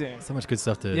 He's amazing. So much good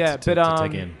stuff to Yeah, to but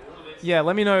take in. yeah,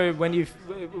 let me know when you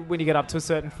get up to a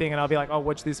certain thing, and I'll be like, I'll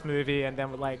watch this movie, and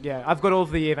then, like, yeah, I've got all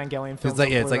of the Evangelion films.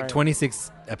 It's like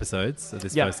 26 episodes of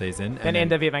this first season. Then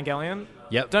End of Evangelion.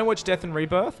 Yep. Don't watch Death and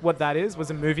Rebirth. What that is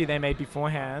was a movie they made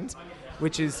beforehand,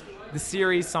 which is the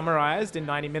series summarized in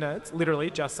 90 minutes, literally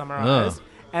just summarized,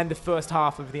 and the first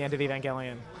half of the End of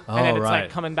Evangelion. Oh, and then it's right.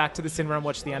 like coming back to the cinema and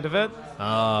watch the end of it.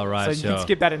 Oh, right, So you can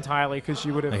skip that entirely because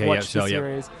you would have watched the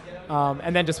series.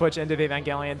 And then just watch End of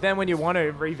Evangelion. Then when you want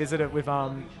to revisit it with,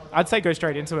 I'd say go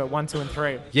straight into it, 1, 2, and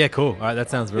 3. Yeah, cool. All right, that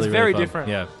sounds really, It's very really fun. different.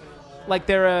 Yeah. Like,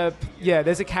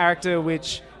 there's a character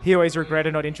which he always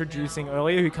regretted not introducing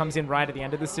earlier, who comes in right at the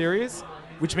end of the series,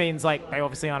 which means like they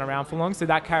obviously aren't around for long. So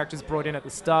that character's brought in at the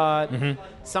start.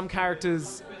 Some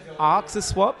characters' arcs are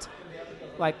swapped.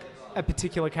 Like a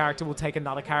particular character will take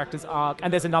another character's arc,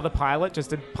 and there's another pilot,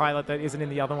 just a pilot that isn't in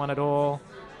the other one at all.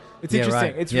 It's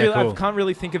interesting. Right. It's yeah, really cool. I can't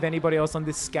really think of anybody else on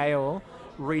this scale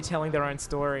retelling their own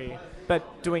story,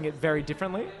 but doing it very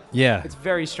differently. Yeah. It's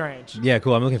very strange. Yeah,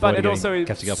 cool. I'm looking forward But to it also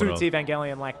catching up on it. suits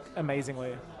Evangelion like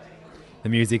amazingly. The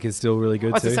music is still really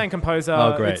good It's too. the same composer.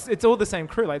 Oh, great. It's all the same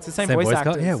crew. Like it's the same voice cast?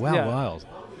 actors. Yeah, wow, wild.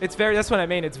 It's very. That's what I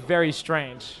mean. It's very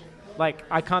strange. Like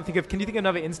I can't think of. Can you think of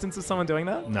another instance of someone doing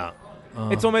that? No.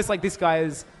 It's almost like this guy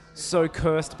is so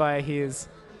cursed by his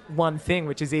one thing,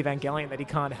 which is Evangelion, that he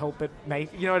can't help but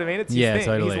make. You know what I mean? It's his thing.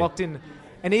 Totally. He's locked in.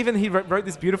 And even he wrote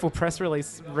this beautiful press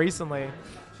release recently.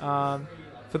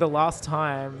 For the last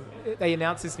time, they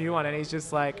announced this new one, and he's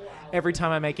just like, every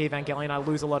time I make Evangelion, I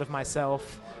lose a lot of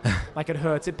myself. Like, it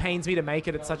hurts. It pains me to make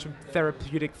it. It's such a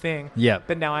therapeutic thing. Yeah.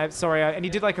 But now and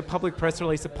he did like a public press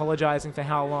release apologizing for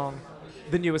how long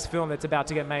the newest film that's about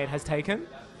to get made has taken.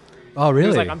 Oh, really? He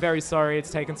was like, I'm very sorry it's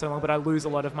taken so long, but I lose a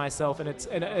lot of myself, and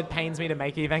it pains me to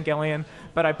make Evangelion,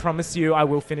 but I promise you I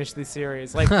will finish this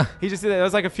series. Like, he just did that. It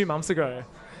was like a few months ago.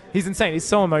 He's insane. He's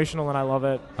so emotional, and I love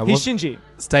it. He's Shinji.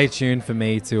 Stay tuned for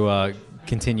me to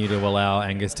continue to allow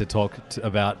Angus to talk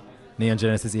about Neon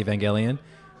Genesis Evangelion.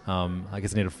 I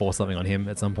guess I need to force something on him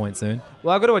at some point soon.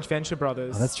 Well, I've got to watch Venture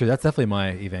Brothers. Oh, that's true. That's definitely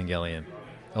my Evangelion.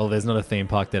 Oh, there's not a theme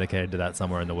park dedicated to that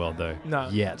somewhere in the world, though. No.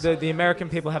 Yet. The American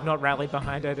people have not rallied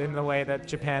behind it in the way that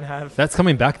Japan have. That's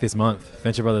coming back this month.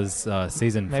 Venture Brothers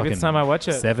season Maybe it's time I watch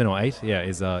it. 7 or 8,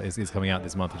 is coming out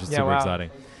this month, which is super wow. exciting.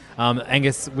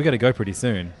 Angus, we got to go pretty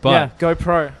soon. But yeah, go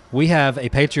pro. We have a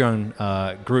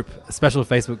Patreon group, a special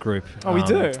Facebook group. Oh, we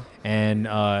do. And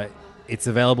it's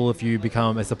available if you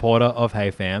become a supporter of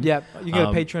Hey Fam. Yep, you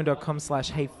go to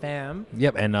patreon.com/HeyFam.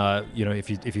 Yep, and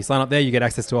if you sign up there, you get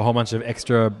access to a whole bunch of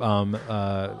extra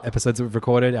episodes that we've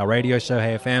recorded, our radio show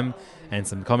Hey FM, and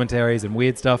some commentaries and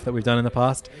weird stuff that we've done in the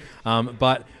past.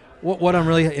 But what I'm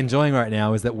really enjoying right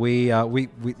now is that we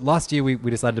last year we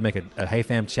decided to make a Hey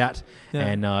Fam chat,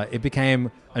 and it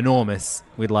became enormous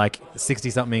with like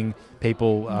 60-something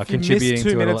people contributing. If you missed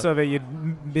 2 minutes of it,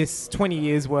 you'd miss 20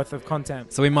 years worth of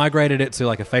content. So we migrated it to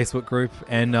like a Facebook group,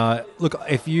 and look,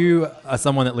 if you are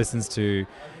someone that listens to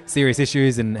Serious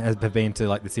Issues and have been to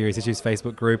like the Serious Issues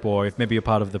Facebook group, or if maybe you're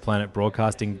part of the Planet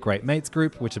Broadcasting Great Mates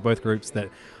group, which are both groups that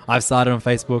I've started on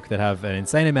Facebook that have an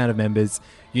insane amount of members,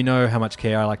 you know how much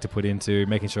care I like to put into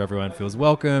making sure everyone feels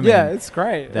welcome. Yeah, it's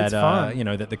great. That it's fun.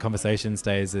 that the conversation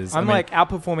stays as I'm like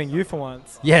outperforming you for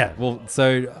once. Yeah, well,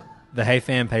 so the Hey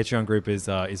Fam Patreon group is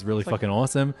really fucking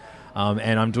awesome,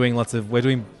 and we're doing lots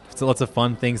of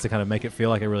fun things to kind of make it feel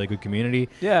like a really good community.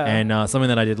 Yeah. And something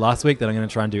that I did last week that I'm going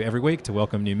to try and do every week to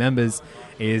welcome new members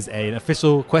is an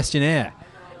official questionnaire.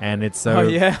 And it's so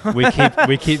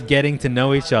we keep getting to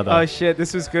know each other. Oh shit,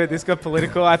 this was good. This got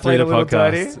political. I played a little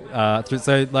dirty.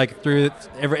 Through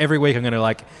every week I'm going to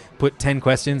like put 10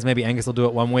 questions. Maybe Angus will do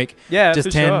it one week. Yeah, just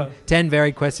for 10 sure. 10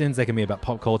 varied questions. They can be about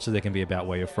pop culture, they can be about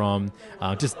where you're from,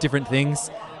 just different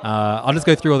things. I'll just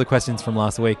go through all the questions from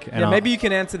last week, and maybe you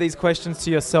can answer these questions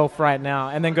to yourself right now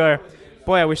and then go,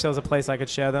 boy, I wish there was a place I could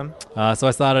share them. So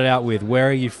I started out with where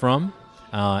are you from?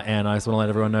 And I just want to let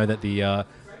everyone know that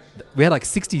we had like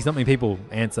 60-something people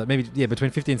answer, between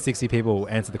 50 and 60 people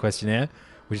answer the questionnaire,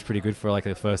 which is pretty good for like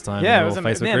the first time. Yeah, in the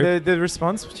Facebook group. The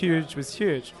response was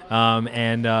huge.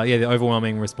 The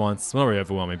overwhelming response, well, not really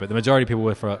overwhelming, but the majority of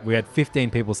people we had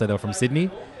 15 people say they were from Sydney,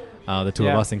 the two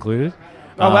of us included.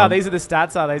 Oh, wow, these are the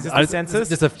stats, are they? Is this the census?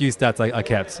 Just a few stats I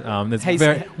kept.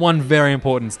 There's one very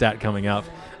important stat coming up.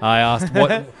 I asked,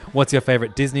 what's your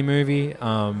favorite Disney movie?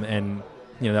 And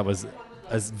that was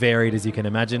as varied as you can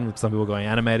imagine, with some people going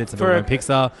animated, some people going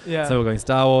Pixar, some people going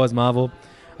Star Wars, Marvel.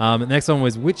 The next one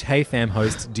was, which Hey Fam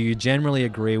host do you generally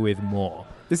agree with more?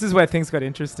 This is where things got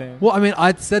interesting. Well, I mean,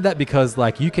 I said that because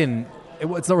like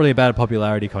it's not really about a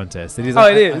popularity contest. It is. Oh,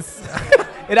 it is.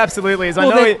 It absolutely is.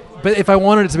 But if I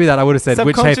wanted it to be that, I would have said,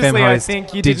 which Hey Fam host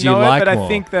did you like more? But I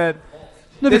think that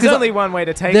there's only one way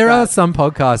to take there that. There are some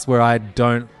podcasts where I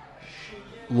don't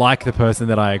like the person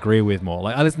that I agree with more.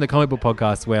 Like I listen to comic book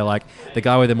podcasts where like the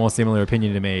guy with a more similar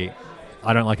opinion to me,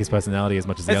 I don't like his personality as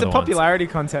much as the other ones. It's a popularity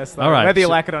contest, though, all right, whether you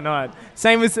like it or not.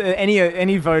 Same as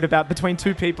any vote between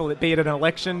two people, be it an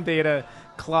election, be it a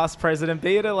class president,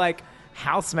 be it a like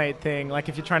housemate thing. Like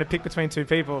if you're trying to pick between two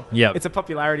people, it's a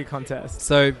popularity contest.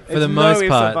 So for the most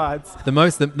part,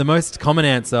 the most common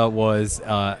answer was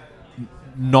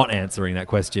not answering that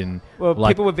question. Well,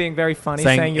 people were being very funny,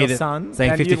 saying your son,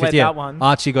 saying and 50, you let that one.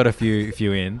 Archie got a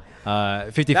few in.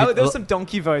 50. There was some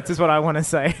donkey votes, is what I want to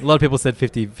say. A lot of people said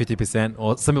 50%,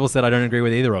 or some people said I don't agree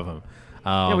with either of them.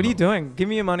 Yeah, what are you doing? Give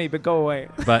me your money, but go away.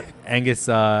 But Angus,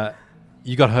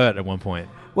 you got hurt at one point.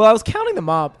 Well, I was counting them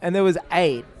up, and there was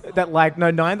 9 that liked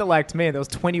me, and there was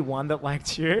 21 that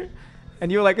liked you.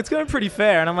 And you were like, it's going pretty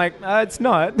fair. And I'm like, it's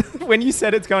not. When you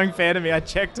said it's going fair to me, I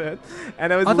checked it.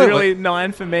 And it was literally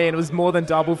 9 for me, and it was more than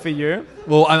double for you.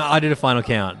 Well, I did a final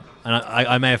count. And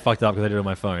I may have fucked up because I did it on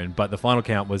my phone. But the final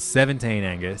count was 17,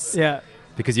 Angus. Yeah.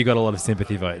 Because you got a lot of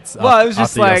sympathy votes. Well, I was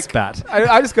just like, spat.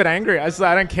 I just got angry. I was like,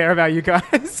 I don't care about you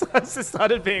guys. I just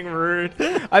started being rude.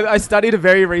 I studied a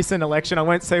very recent election. I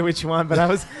won't say which one, but I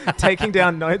was taking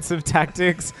down notes of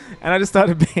tactics, and I just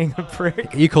started being a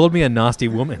prick. You called me a nasty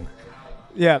woman.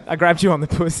 Yeah, I grabbed you on the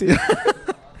pussy.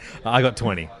 I got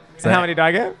 20. So and how many did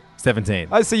I get? 17.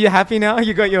 Oh, so you're happy now?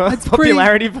 You got your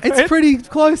popularity vote? It's pretty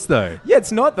close, though. Yeah,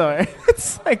 it's not, though.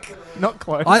 It's like not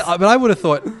close. But I would have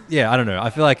thought, I don't know. I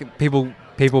feel like people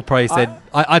probably said,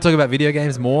 I talk about video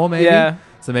games more, maybe. Yeah.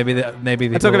 So maybe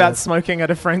I talk about smoking at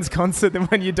a friend's concert than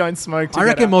when you don't smoke together. I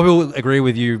reckon more people agree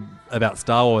with you about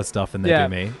Star Wars stuff than they do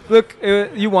me. Look,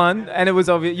 you won, and it was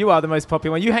obvious. You are the most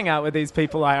popular one. You hang out with these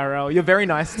people IRL. You're very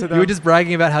nice to them. You were just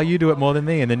bragging about how you do it more than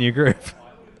me, and then you grew.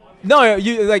 No,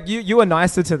 you are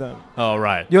nicer to them. Oh,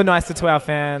 right. You're nicer to our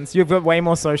fans. You've got way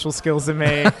more social skills than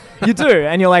me. You do,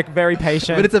 and you're like very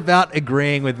patient. But it's about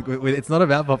agreeing with it's not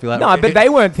about popularity. No, but they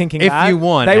weren't thinking that. If you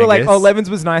won, they were Angus. like, "Oh, Levins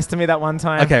was nice to me that one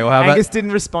time." Okay, well, how Angus about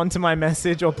didn't respond to my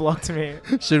message or blocked me.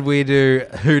 Should we do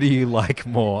who do you like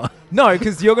more? No,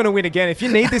 because you're going to win again. If you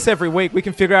need this every week, we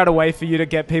can figure out a way for you to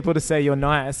get people to say you're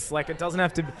nice. Like, it doesn't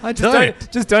have to.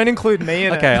 Just don't include me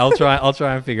in it. Okay, I'll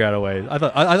try and figure out a way.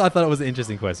 I thought it was an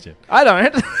interesting question. I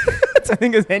don't. I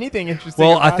think there's anything interesting.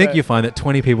 Well, I think you find that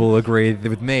 20 people agree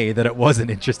with me that it was an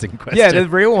interesting question. Yeah, the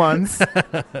real ones.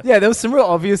 Yeah, there was some real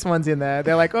obvious ones in there.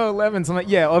 They're like, "Oh, Levins." I'm like,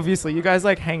 "Yeah, obviously, you guys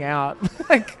like hang out."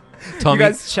 Like, you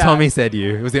guys chat. Tommy said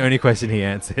you. It was the only question he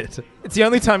answered. It's the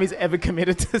only time he's ever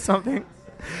committed to something.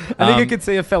 I think I could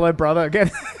see a fellow brother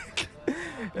again.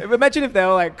 Imagine if they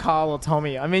were like Carl or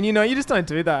Tommy. I mean, you just don't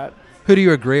do that. Who do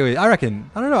you agree with? I reckon.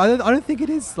 I don't know. I don't think it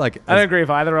is like. I don't agree with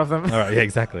either of them. All right. Yeah.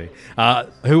 Exactly.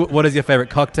 What is your favorite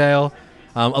cocktail?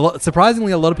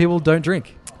 Surprisingly, a lot of people don't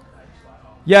drink.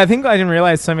 Yeah, I think I didn't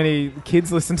realize so many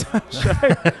kids listen to our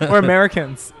show or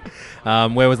Americans.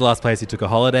 Where was the last place you took a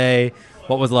holiday?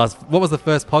 What was the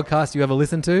first podcast you ever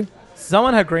listened to?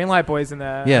 Someone had Greenlight Boys in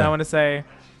there. Yeah. And I want to say,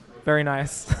 very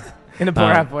nice. In a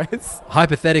Borat voice.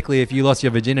 Hypothetically, if you lost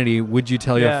your virginity, would you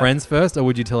tell your friends first, or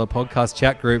would you tell a podcast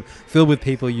chat group filled with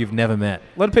people you've never met?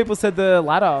 A lot of people said the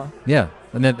latter. Yeah,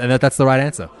 and that's the right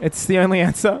answer. It's the only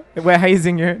answer. We're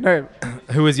hazing you. No.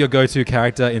 Who is your go-to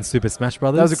character in Super Smash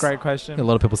Brothers? That was a great question. A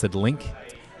lot of people said Link.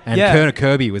 And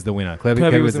Kirby was the winner. Kirby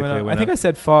was the clear winner. I think I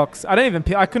said Fox. I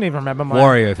couldn't even remember mine.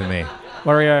 Wario for me.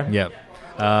 Wario. Yep.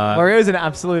 Wario is an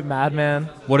absolute madman.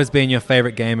 What has been your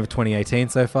favorite game of 2018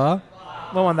 so far?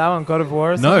 What won that one? God of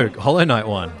War? No, Hollow Knight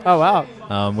won. Oh,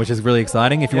 wow. Which is really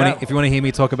exciting. If you want to hear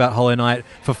me talk about Hollow Knight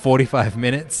for 45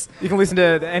 minutes, you can listen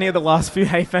to any of the last few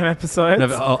Hey Fam episodes.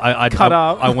 No,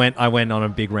 I went on a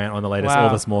big rant on the latest, all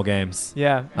the small games.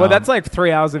 Yeah. Well, that's like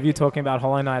 3 hours of you talking about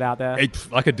Hollow Knight out there.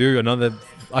 I could do another.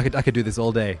 I could do this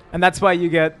all day. And that's why you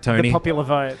get Tony. The popular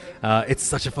vote. It's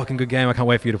such a fucking good game. I can't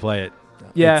wait for you to play it.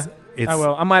 Yeah. I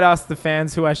will. I might ask the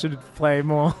fans who I should play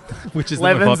more. Which is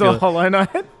Levins or Hollow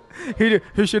Knight.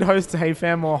 Who should host Hey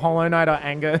Fam, or Hollow Knight or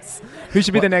Angus? Who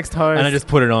should be the next host? And I just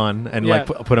put it on and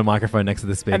put a microphone next to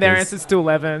the speakers. And their answer's still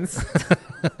Levins.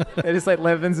 They're just like,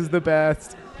 Levins is the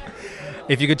best.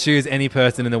 If you could choose any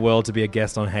person in the world to be a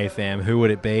guest on Hey Fam, who would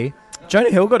it be?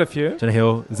 Jonah Hill got a few. Jonah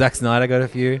Hill. Zack Snyder got a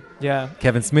few. Yeah.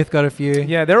 Kevin Smith got a few.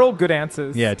 Yeah, they're all good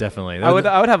answers. Yeah, definitely. I would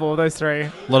have all those three.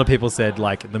 A lot of people said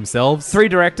like themselves. 3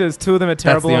 directors, 2 of them are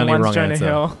terrible, and one's Jonah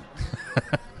Hill.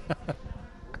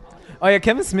 Oh yeah,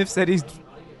 Kevin Smith said he's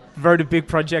wrote a big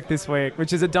project this week,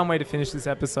 which is a dumb way to finish this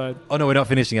episode. Oh no, we're not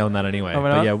finishing on that anyway.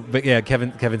 Oh, but yeah,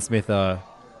 Kevin Smith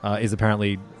is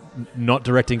apparently not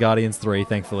directing Guardians 3,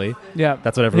 thankfully. Yeah,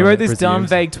 that's what everyone. He wrote this dumb,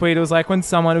 vague tweet. It was like when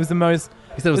someone, it was the most.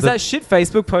 He said it was that shit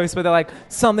Facebook post where they're like,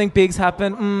 something big's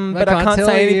happened, but I can't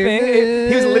say anything.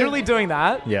 He was literally doing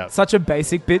that. Yeah. Such a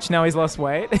basic bitch. Now he's lost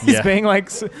weight. He's being like,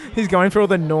 he's going through all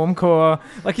the normcore.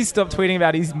 Like, he stopped tweeting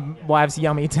about his wife's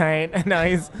yummy taint, and now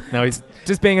he's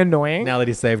just being annoying. Now that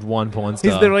he's saved one porn star.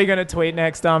 He's literally going to tweet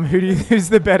next, who's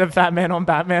the better Fat Man on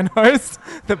Batman host?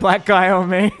 The black guy or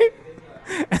me?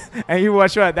 And you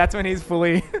watch that. That's when he's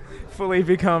fully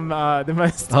become the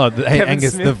most. Oh, hey, Kevin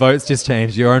Angus, Smith. the votes just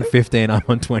changed. You're on 15. I'm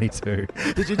on 22.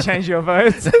 Did you change your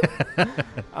votes?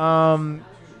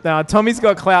 Nah, Tommy's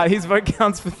got clout. His vote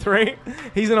counts for 3.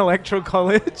 He's in electoral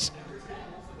college.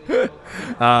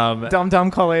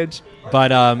 Dumb college.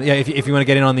 But yeah, if you want to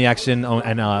get in on the action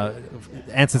and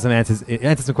answer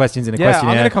some questions in a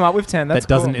questionnaire, I'm going to come up with 10. That's that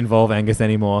doesn't involve Angus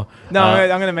anymore. No, I'm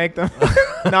going to make them.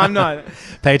 No, I'm not.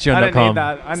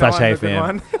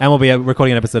 Patreon.com/HeyFam. And we'll be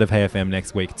recording an episode of Hey FM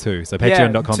next week too. So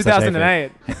Patreon.com/HeyFam.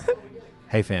 2008.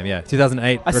 HeyFam, yeah.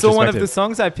 2008. I saw one of the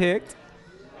songs I picked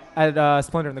at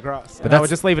Splendor in the Grass. But I would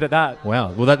just leave it at that.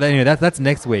 Wow. Well, that's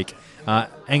next week.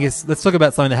 Angus, let's talk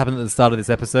about something that happened at the start of this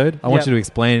episode. I want you to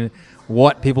explain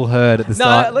what people heard at the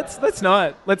start. No, let's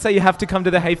not. Let's say you have to come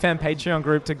to the Hey Fam Patreon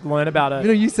group to learn about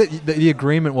it. You said the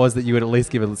agreement was that you would at least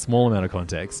give a small amount of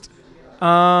context.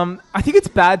 I think it's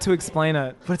bad to explain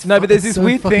it. But there's this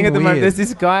weird thing at the moment. There's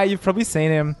this guy, you've probably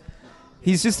seen him.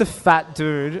 He's just a fat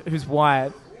dude who's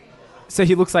white. So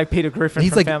he looks like Peter Griffin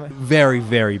from Family. He's very,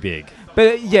 very big.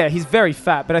 But yeah, he's very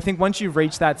fat. But I think once you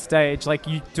reach that stage, like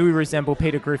you do resemble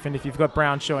Peter Griffin if you've got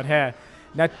brown short hair.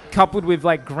 Now, coupled with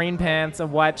like green pants, a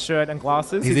white shirt, and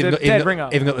glasses, he's a dead ringer.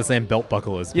 Even got the same belt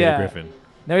buckle as Peter Griffin.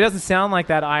 No, he doesn't sound like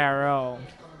that IRL.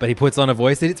 But he puts on a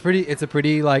voice. It's pretty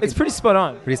spot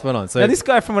on. Pretty spot on. So now this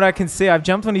guy, from what I can see, I've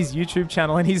jumped on his YouTube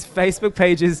channel and his Facebook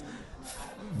page is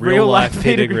Real Life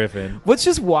Peter Griffin. What's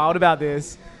just wild about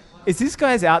this is this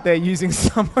guy's out there using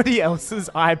somebody else's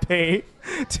IP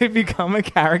to become a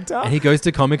character. And he goes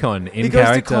to Comic-Con in character. He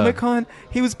goes to Comic-Con.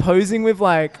 He was posing with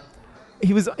like...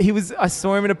 He was. I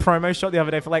saw him in a promo shot the other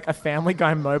day for like a Family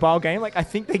Guy mobile game. Like I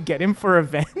think they get him for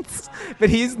events, but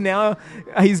he's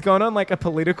gone on like a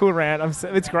political rant.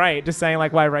 It's great, just saying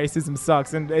like why racism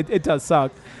sucks, and it does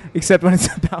suck, except when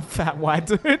it's about fat white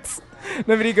dudes.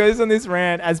 No, but he goes on this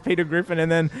rant as Peter Griffin,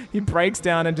 and then he breaks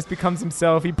down and just becomes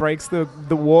himself. He breaks the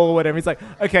wall or whatever. He's like,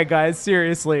 okay, guys,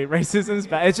 seriously, racism's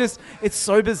bad. It's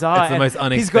so bizarre. It's the most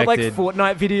unexpected. He's got like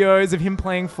Fortnite videos of him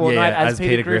playing Fortnite as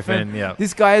Peter Griffin. Yeah.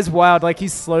 This guy is wild. Like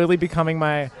he's slowly becoming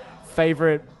my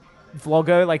favorite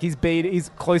vlogger. Like he's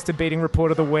close to beating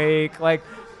Report of the Week. Like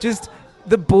just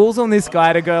the balls on this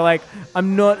guy to go like,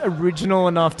 I'm not original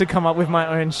enough to come up with my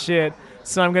own shit.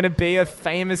 So I'm going to be a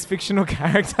famous fictional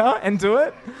character and do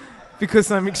it because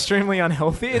I'm extremely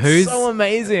unhealthy. It's so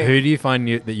amazing. Who do you find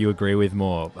that you agree with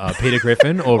more, Peter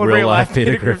Griffin or real life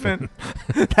Peter Griffin?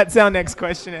 That's our next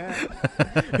question.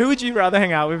 Who would you rather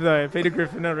hang out with though, Peter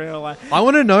Griffin or real life? I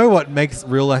want to know what makes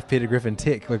real life Peter Griffin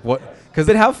tick. Like what?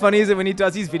 But how funny is it when he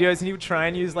does his videos and he would try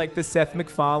and use like the Seth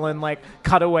MacFarlane like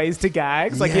cutaways to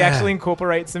gags? Like he actually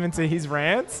incorporates them into his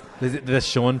rants. The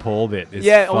Sean Paul bit is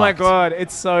oh my God,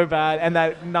 it's so bad. And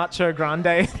that Nacho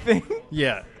Grande thing.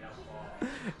 Yeah.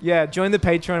 Yeah, join the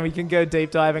Patreon. We can go deep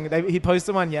diving. He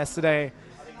posted one yesterday.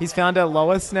 He's found a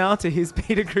Lois now to his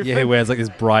Peter Griffin. Yeah, he wears like this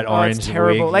bright orange it's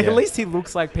terrible. wig. Like at least he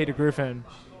looks like Peter Griffin.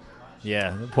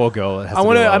 Yeah, the poor girl.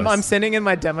 I'm sending in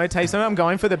my demo tape. So I'm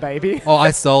going for the baby. Oh,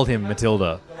 I sold him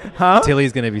Matilda. Huh?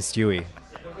 Tilly's going to be Stewie.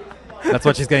 That's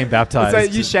what she's getting baptized. So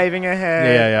you shaving her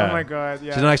hair. Yeah. Oh my God,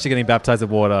 yeah. She's not actually getting baptized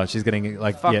with water. She's getting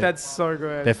like... Fuck, that's so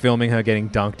good. They're filming her getting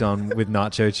dunked on with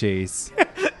nacho cheese.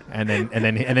 And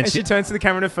then she turns to the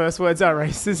camera and her first words are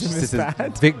racism is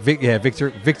bad.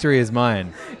 Victory is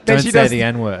mine. Don't say the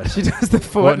N-word. She does the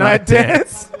Fortnite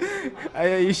dance.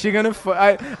 Is she going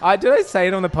to... did I say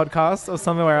it on the podcast or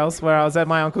somewhere else where I was at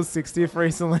my uncle's 60th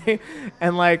recently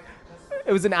and like...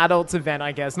 It was an adults event,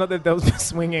 I guess. Not that there was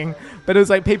swinging, but it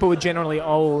was like people were generally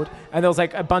old, and there was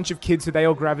like a bunch of kids who they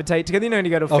all gravitate together. You know, when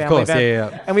you go to a family event.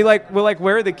 Yeah. And we're like,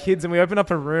 where are the kids? And we open up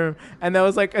a room, and there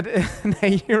was like an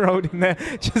 8-year-old in there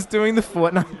just doing the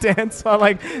Fortnite dance while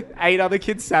like 8 other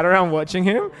kids sat around watching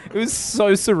him. It was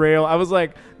so surreal. I was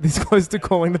like this close to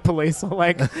calling the police or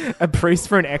like a priest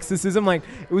for an exorcism. Like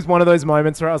it was one of those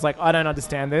moments where I was like, I don't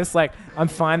understand this. Like I'm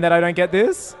fine that I don't get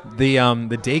this.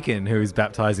 The deacon who's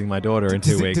baptizing my daughter in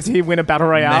 2 weeks. Did he win a battle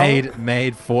royale?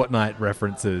 Made Fortnite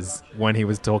references when he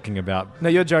was talking about. No,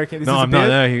 you're joking.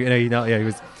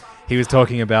 He was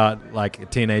talking about like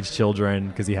teenage children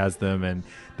because he has them and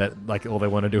that like all they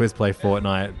want to do is play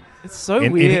Fortnite. It's so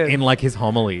weird. In like his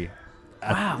homily.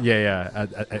 Wow. Do you know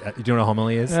what a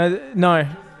homily is? No.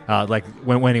 Like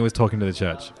when he was talking to the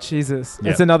church. Jesus.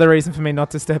 Yeah. It's another reason for me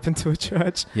not to step into a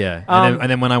church. Yeah.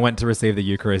 And then when I went to receive the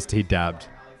Eucharist, he dabbed.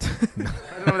 I don't know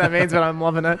what that means, but I'm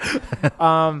loving it.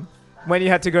 When you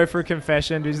had to go for a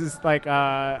confession, it was just like,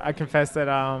 I confessed that,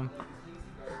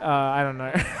 I don't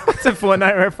know. It's a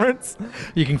Fortnite reference.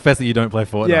 You confess that you don't play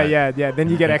Fortnite. Yeah. Then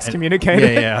you get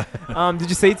excommunicated. Yeah. Did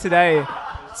you see today?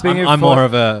 Speaking I'm more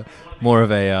of a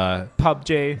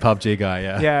PUBG guy,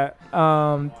 yeah.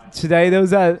 Yeah. Today there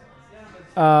was that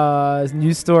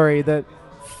news story that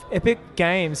Epic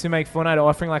Games, who make Fortnite, are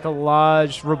offering like a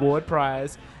large reward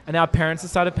prize, and now parents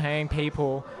have started paying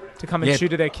people to come and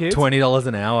shoot at their kids. $20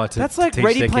 an hour to That's like teach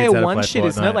Ready their Player kids how to One play shit,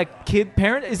 isn't it? Fortnite. Like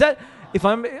parent, is that,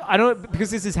 I don't,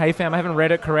 because this is Hey Fam, I haven't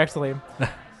read it correctly,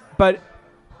 but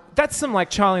that's some like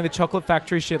Charlie and the Chocolate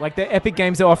Factory shit. Like the Epic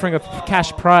Games are offering a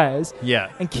cash prize. Yeah.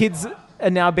 And kids are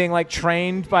now being like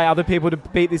trained by other people to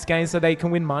beat this game so they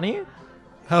can win money.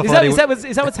 Is that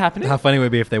what's happening? How funny would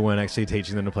it be if they weren't actually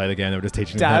teaching them to play the game, they were just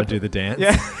teaching them how to do the dance.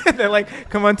 Yeah. They're like,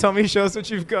 come on, Tommy, show us what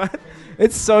you've got.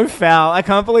 It's so foul. I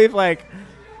can't believe like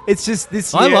it's just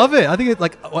this year. I love it. I think it's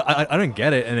like, I don't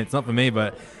get it and it's not for me,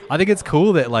 but I think it's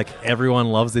cool that like everyone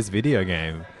loves this video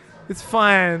game. It's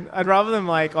fine. I'd rather than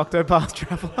like Octopath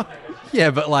Traveler.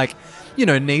 Yeah, but like, you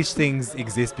know, niche things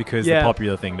exist because the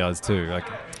popular thing does too. Like,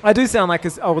 I do sound like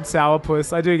an old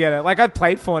sourpuss. I do get it. Like, I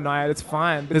played Fortnite. It's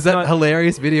fine. But there's that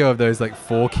hilarious video of those like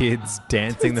 4 kids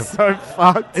dancing. It's so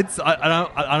fucked.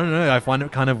 I don't know. I find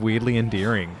it kind of weirdly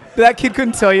endearing. That kid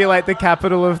couldn't tell you like the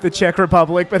capital of the Czech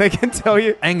Republic, but they can tell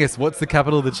you. Angus, what's the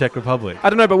capital of the Czech Republic? I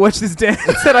don't know, but watch this dance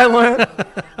that I learned.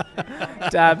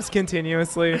 Dabs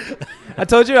continuously. I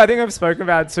told you, I think I've spoken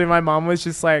about it too. My mom was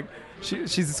just like,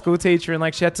 she's a school teacher, and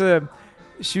like she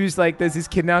was like, there's this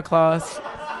kid in our class,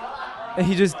 and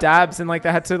he just dabs, and like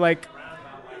they had to like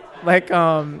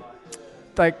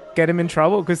get him in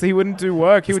trouble because he wouldn't do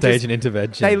work. He would stage an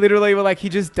intervention. They literally were like, he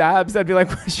just dabs. I'd be like,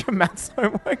 where's your maths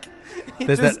homework? He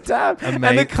just dabbed. And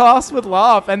the class would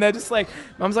laugh, and they're just like,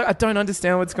 Mom's like, I don't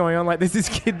understand what's going on. Like, there's this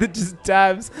kid that just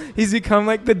dabs. He's become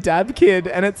like the dab kid,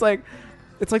 and it's like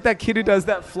that kid who does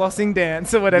that flossing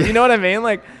dance or whatever. You know what I mean?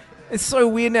 Like, it's so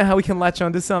weird now how we can latch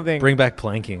onto something. Bring back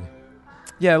planking.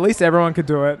 Yeah, at least everyone could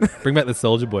do it. Bring back the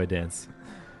Soldier Boy dance.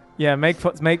 Yeah, make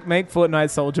Fortnite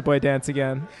Soldier Boy dance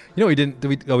again. You know, we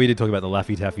did talk about the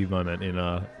Laffy Taffy moment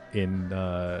in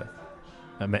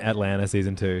Atlanta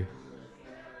season 2.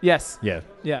 Yes. Yeah.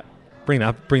 Yeah. Bring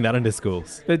that into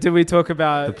schools. But did we talk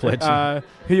about the pledge?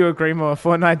 Who you agree more,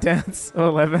 Fortnite dance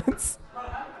or 11s?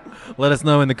 Let us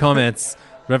know in the comments.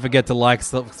 Don't forget to like,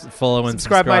 follow, and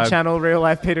subscribe. My channel, Real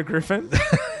Life Peter Griffin.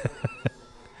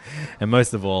 And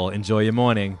most of all, enjoy your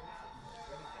morning.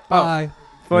 Bye.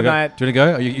 Fortnite. Do you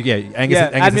want to go?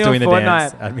 Angus is doing the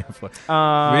dance. Add me on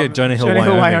Fortnite. We're at Jonah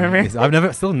Hill, Wyoming.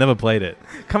 I've still never played it.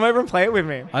 Come over and play it with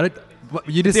me. I don't.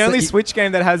 You just the only Switch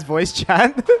game that has voice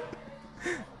chat.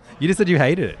 You just said you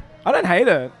hated it. I don't hate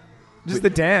it. Just the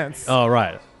dance. Oh,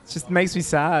 right. It just makes me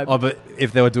sad. Oh, but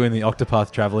if they were doing the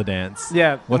Octopath Traveler dance.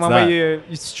 Yeah. What's the one that? where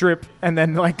you strip and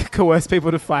then like coerce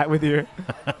people to fight with you.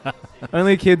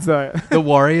 Only kids though. The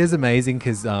Warrior is amazing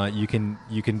because you can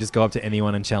just go up to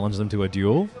anyone and challenge them to a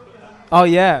duel. Oh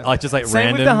yeah. Like just like Same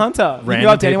random. with the Hunter. You can go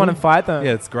up to anyone and fight them.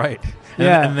 Yeah, it's great.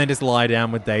 Yeah. And then just lie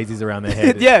down with daisies around their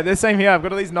head. Yeah, the same here. I've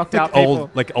got all these knocked out people.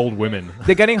 Old women.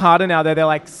 They're getting harder now. They're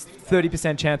like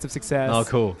 30% chance of success. Oh,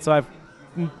 cool. So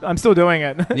I'm still doing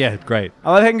it. Yeah, great.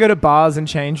 I like how you can go to bars and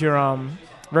change your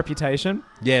reputation.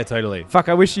 Yeah, totally. Fuck,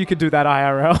 I wish you could do that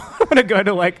IRL. I'm going to go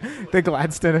to like the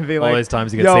Gladstone and be like... All those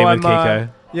times you get seen with Kiko.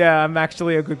 Yeah, I'm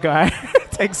actually a good guy.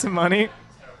 Take some money.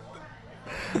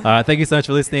 Thank you so much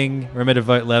for listening. Remember to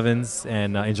vote Levins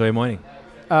and enjoy your morning.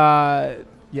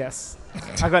 Yes.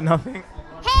 I got nothing.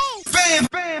 Hey!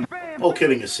 Bam! All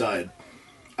kidding aside,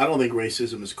 I don't think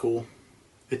racism is cool.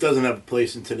 It doesn't have a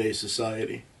place in today's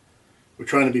society. We're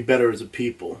trying to be better as a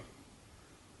people.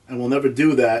 And we'll never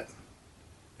do that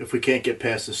if we can't get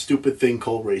past a stupid thing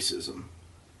called racism.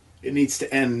 It needs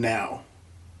to end now.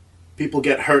 People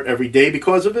get hurt every day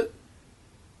because of it.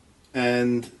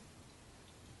 And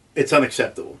it's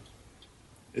unacceptable.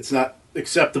 It's not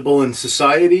acceptable in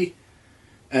society.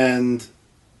 And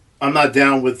I'm not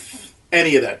down with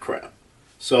any of that crap.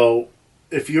 So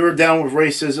if you're down with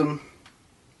racism,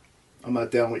 I'm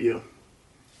not down with you.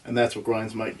 And that's what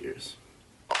grinds my gears.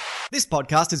 This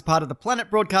podcast is part of the Planet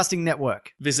Broadcasting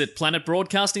Network. Visit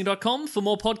planetbroadcasting.com for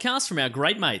more podcasts from our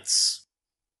great mates.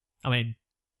 I mean,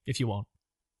 if you want.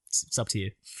 It's up to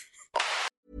you.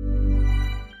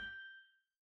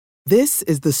 This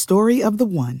is the story of the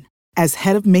one. As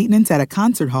head of maintenance at a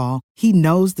concert hall, he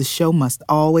knows the show must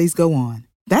always go on.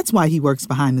 That's why he works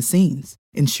behind the scenes,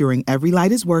 ensuring every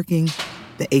light is working,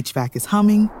 the HVAC is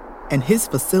humming, and his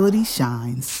facility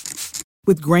shines.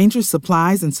 With Grainger's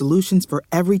supplies and solutions for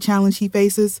every challenge he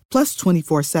faces, plus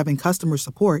 24/7 customer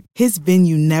support, his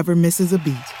venue never misses a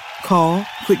beat. Call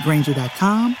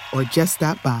quickgrainger.com or just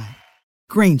stop by.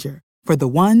 Grainger, for the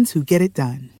ones who get it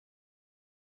done.